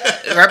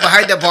 Right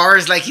behind the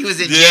bars, like he was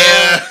in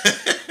Yeah.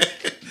 jail.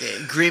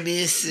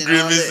 Grimace and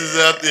Grimace all that. is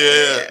out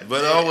there. Yeah.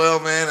 But oh well,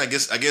 man. I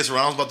guess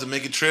Ronald's about to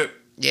make a trip.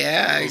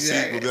 Yeah, We'll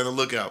exactly. see. We're gonna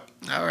look out.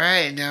 All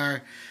right, now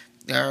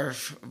our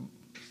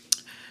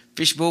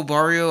Fishbowl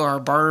Barrio, our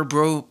Barrio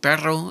Bro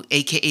Perro,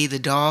 aka the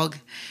dog.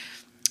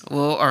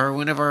 Well,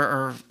 one of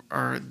our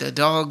the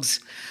dogs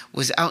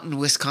was out in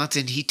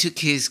Wisconsin. He took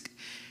his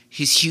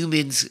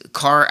human's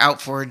car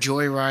out for a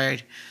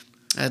joyride.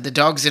 The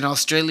dog's an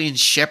Australian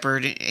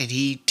Shepherd, and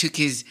he took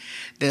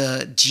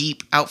the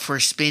Jeep out for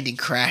a spin and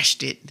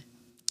crashed it.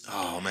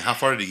 Oh man, how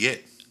far did he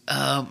get?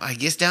 I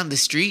guess down the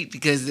street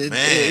because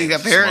Man,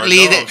 apparently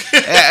smart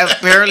dog.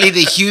 apparently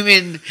the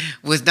human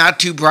was not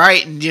too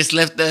bright and just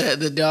left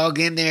the dog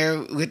in there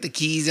with the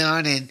keys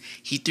on, and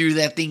he threw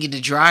that thing into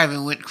drive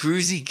and went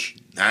cruising.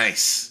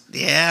 Nice.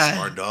 Yeah,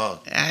 Smart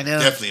dog. I know.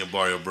 Definitely a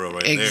Barrio Bro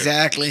right there.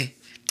 Exactly.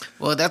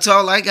 Well, that's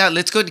all I got.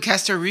 Let's go and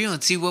cast our reel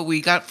and see what we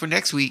got for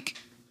next week.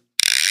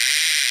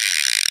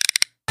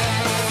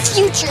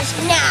 Futures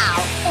now,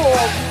 old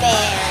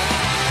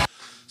man.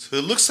 So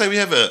it looks like we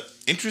have an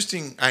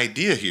interesting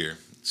idea here.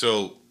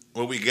 So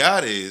what we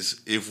got is,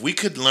 if we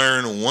could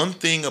learn one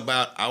thing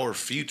about our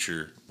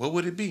future, what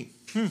would it be?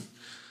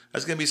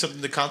 That's going to be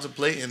something to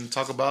contemplate and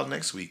talk about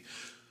next week.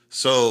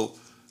 So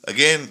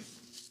again,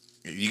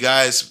 you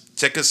guys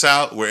check us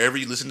out wherever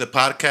you listen to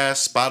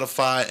podcasts,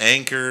 Spotify,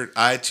 Anchor,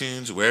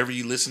 iTunes, wherever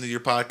you listen to your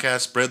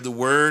podcast. Spread the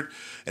word.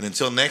 And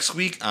until next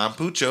week, I'm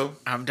Pucho.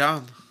 I'm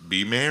Dom.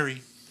 Be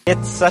merry.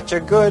 It's such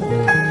a good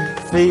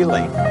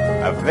feeling,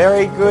 a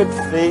very good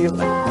feeling.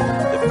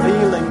 The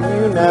feeling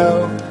you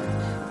know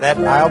that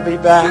I'll be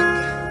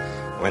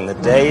back when the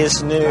day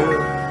is new,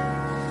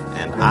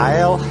 and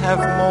I'll have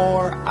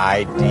more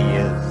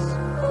ideas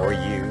for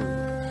you,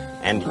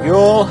 and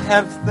you'll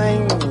have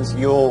things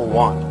you'll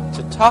want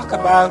to talk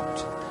about.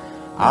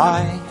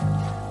 I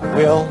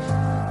will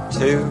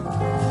too.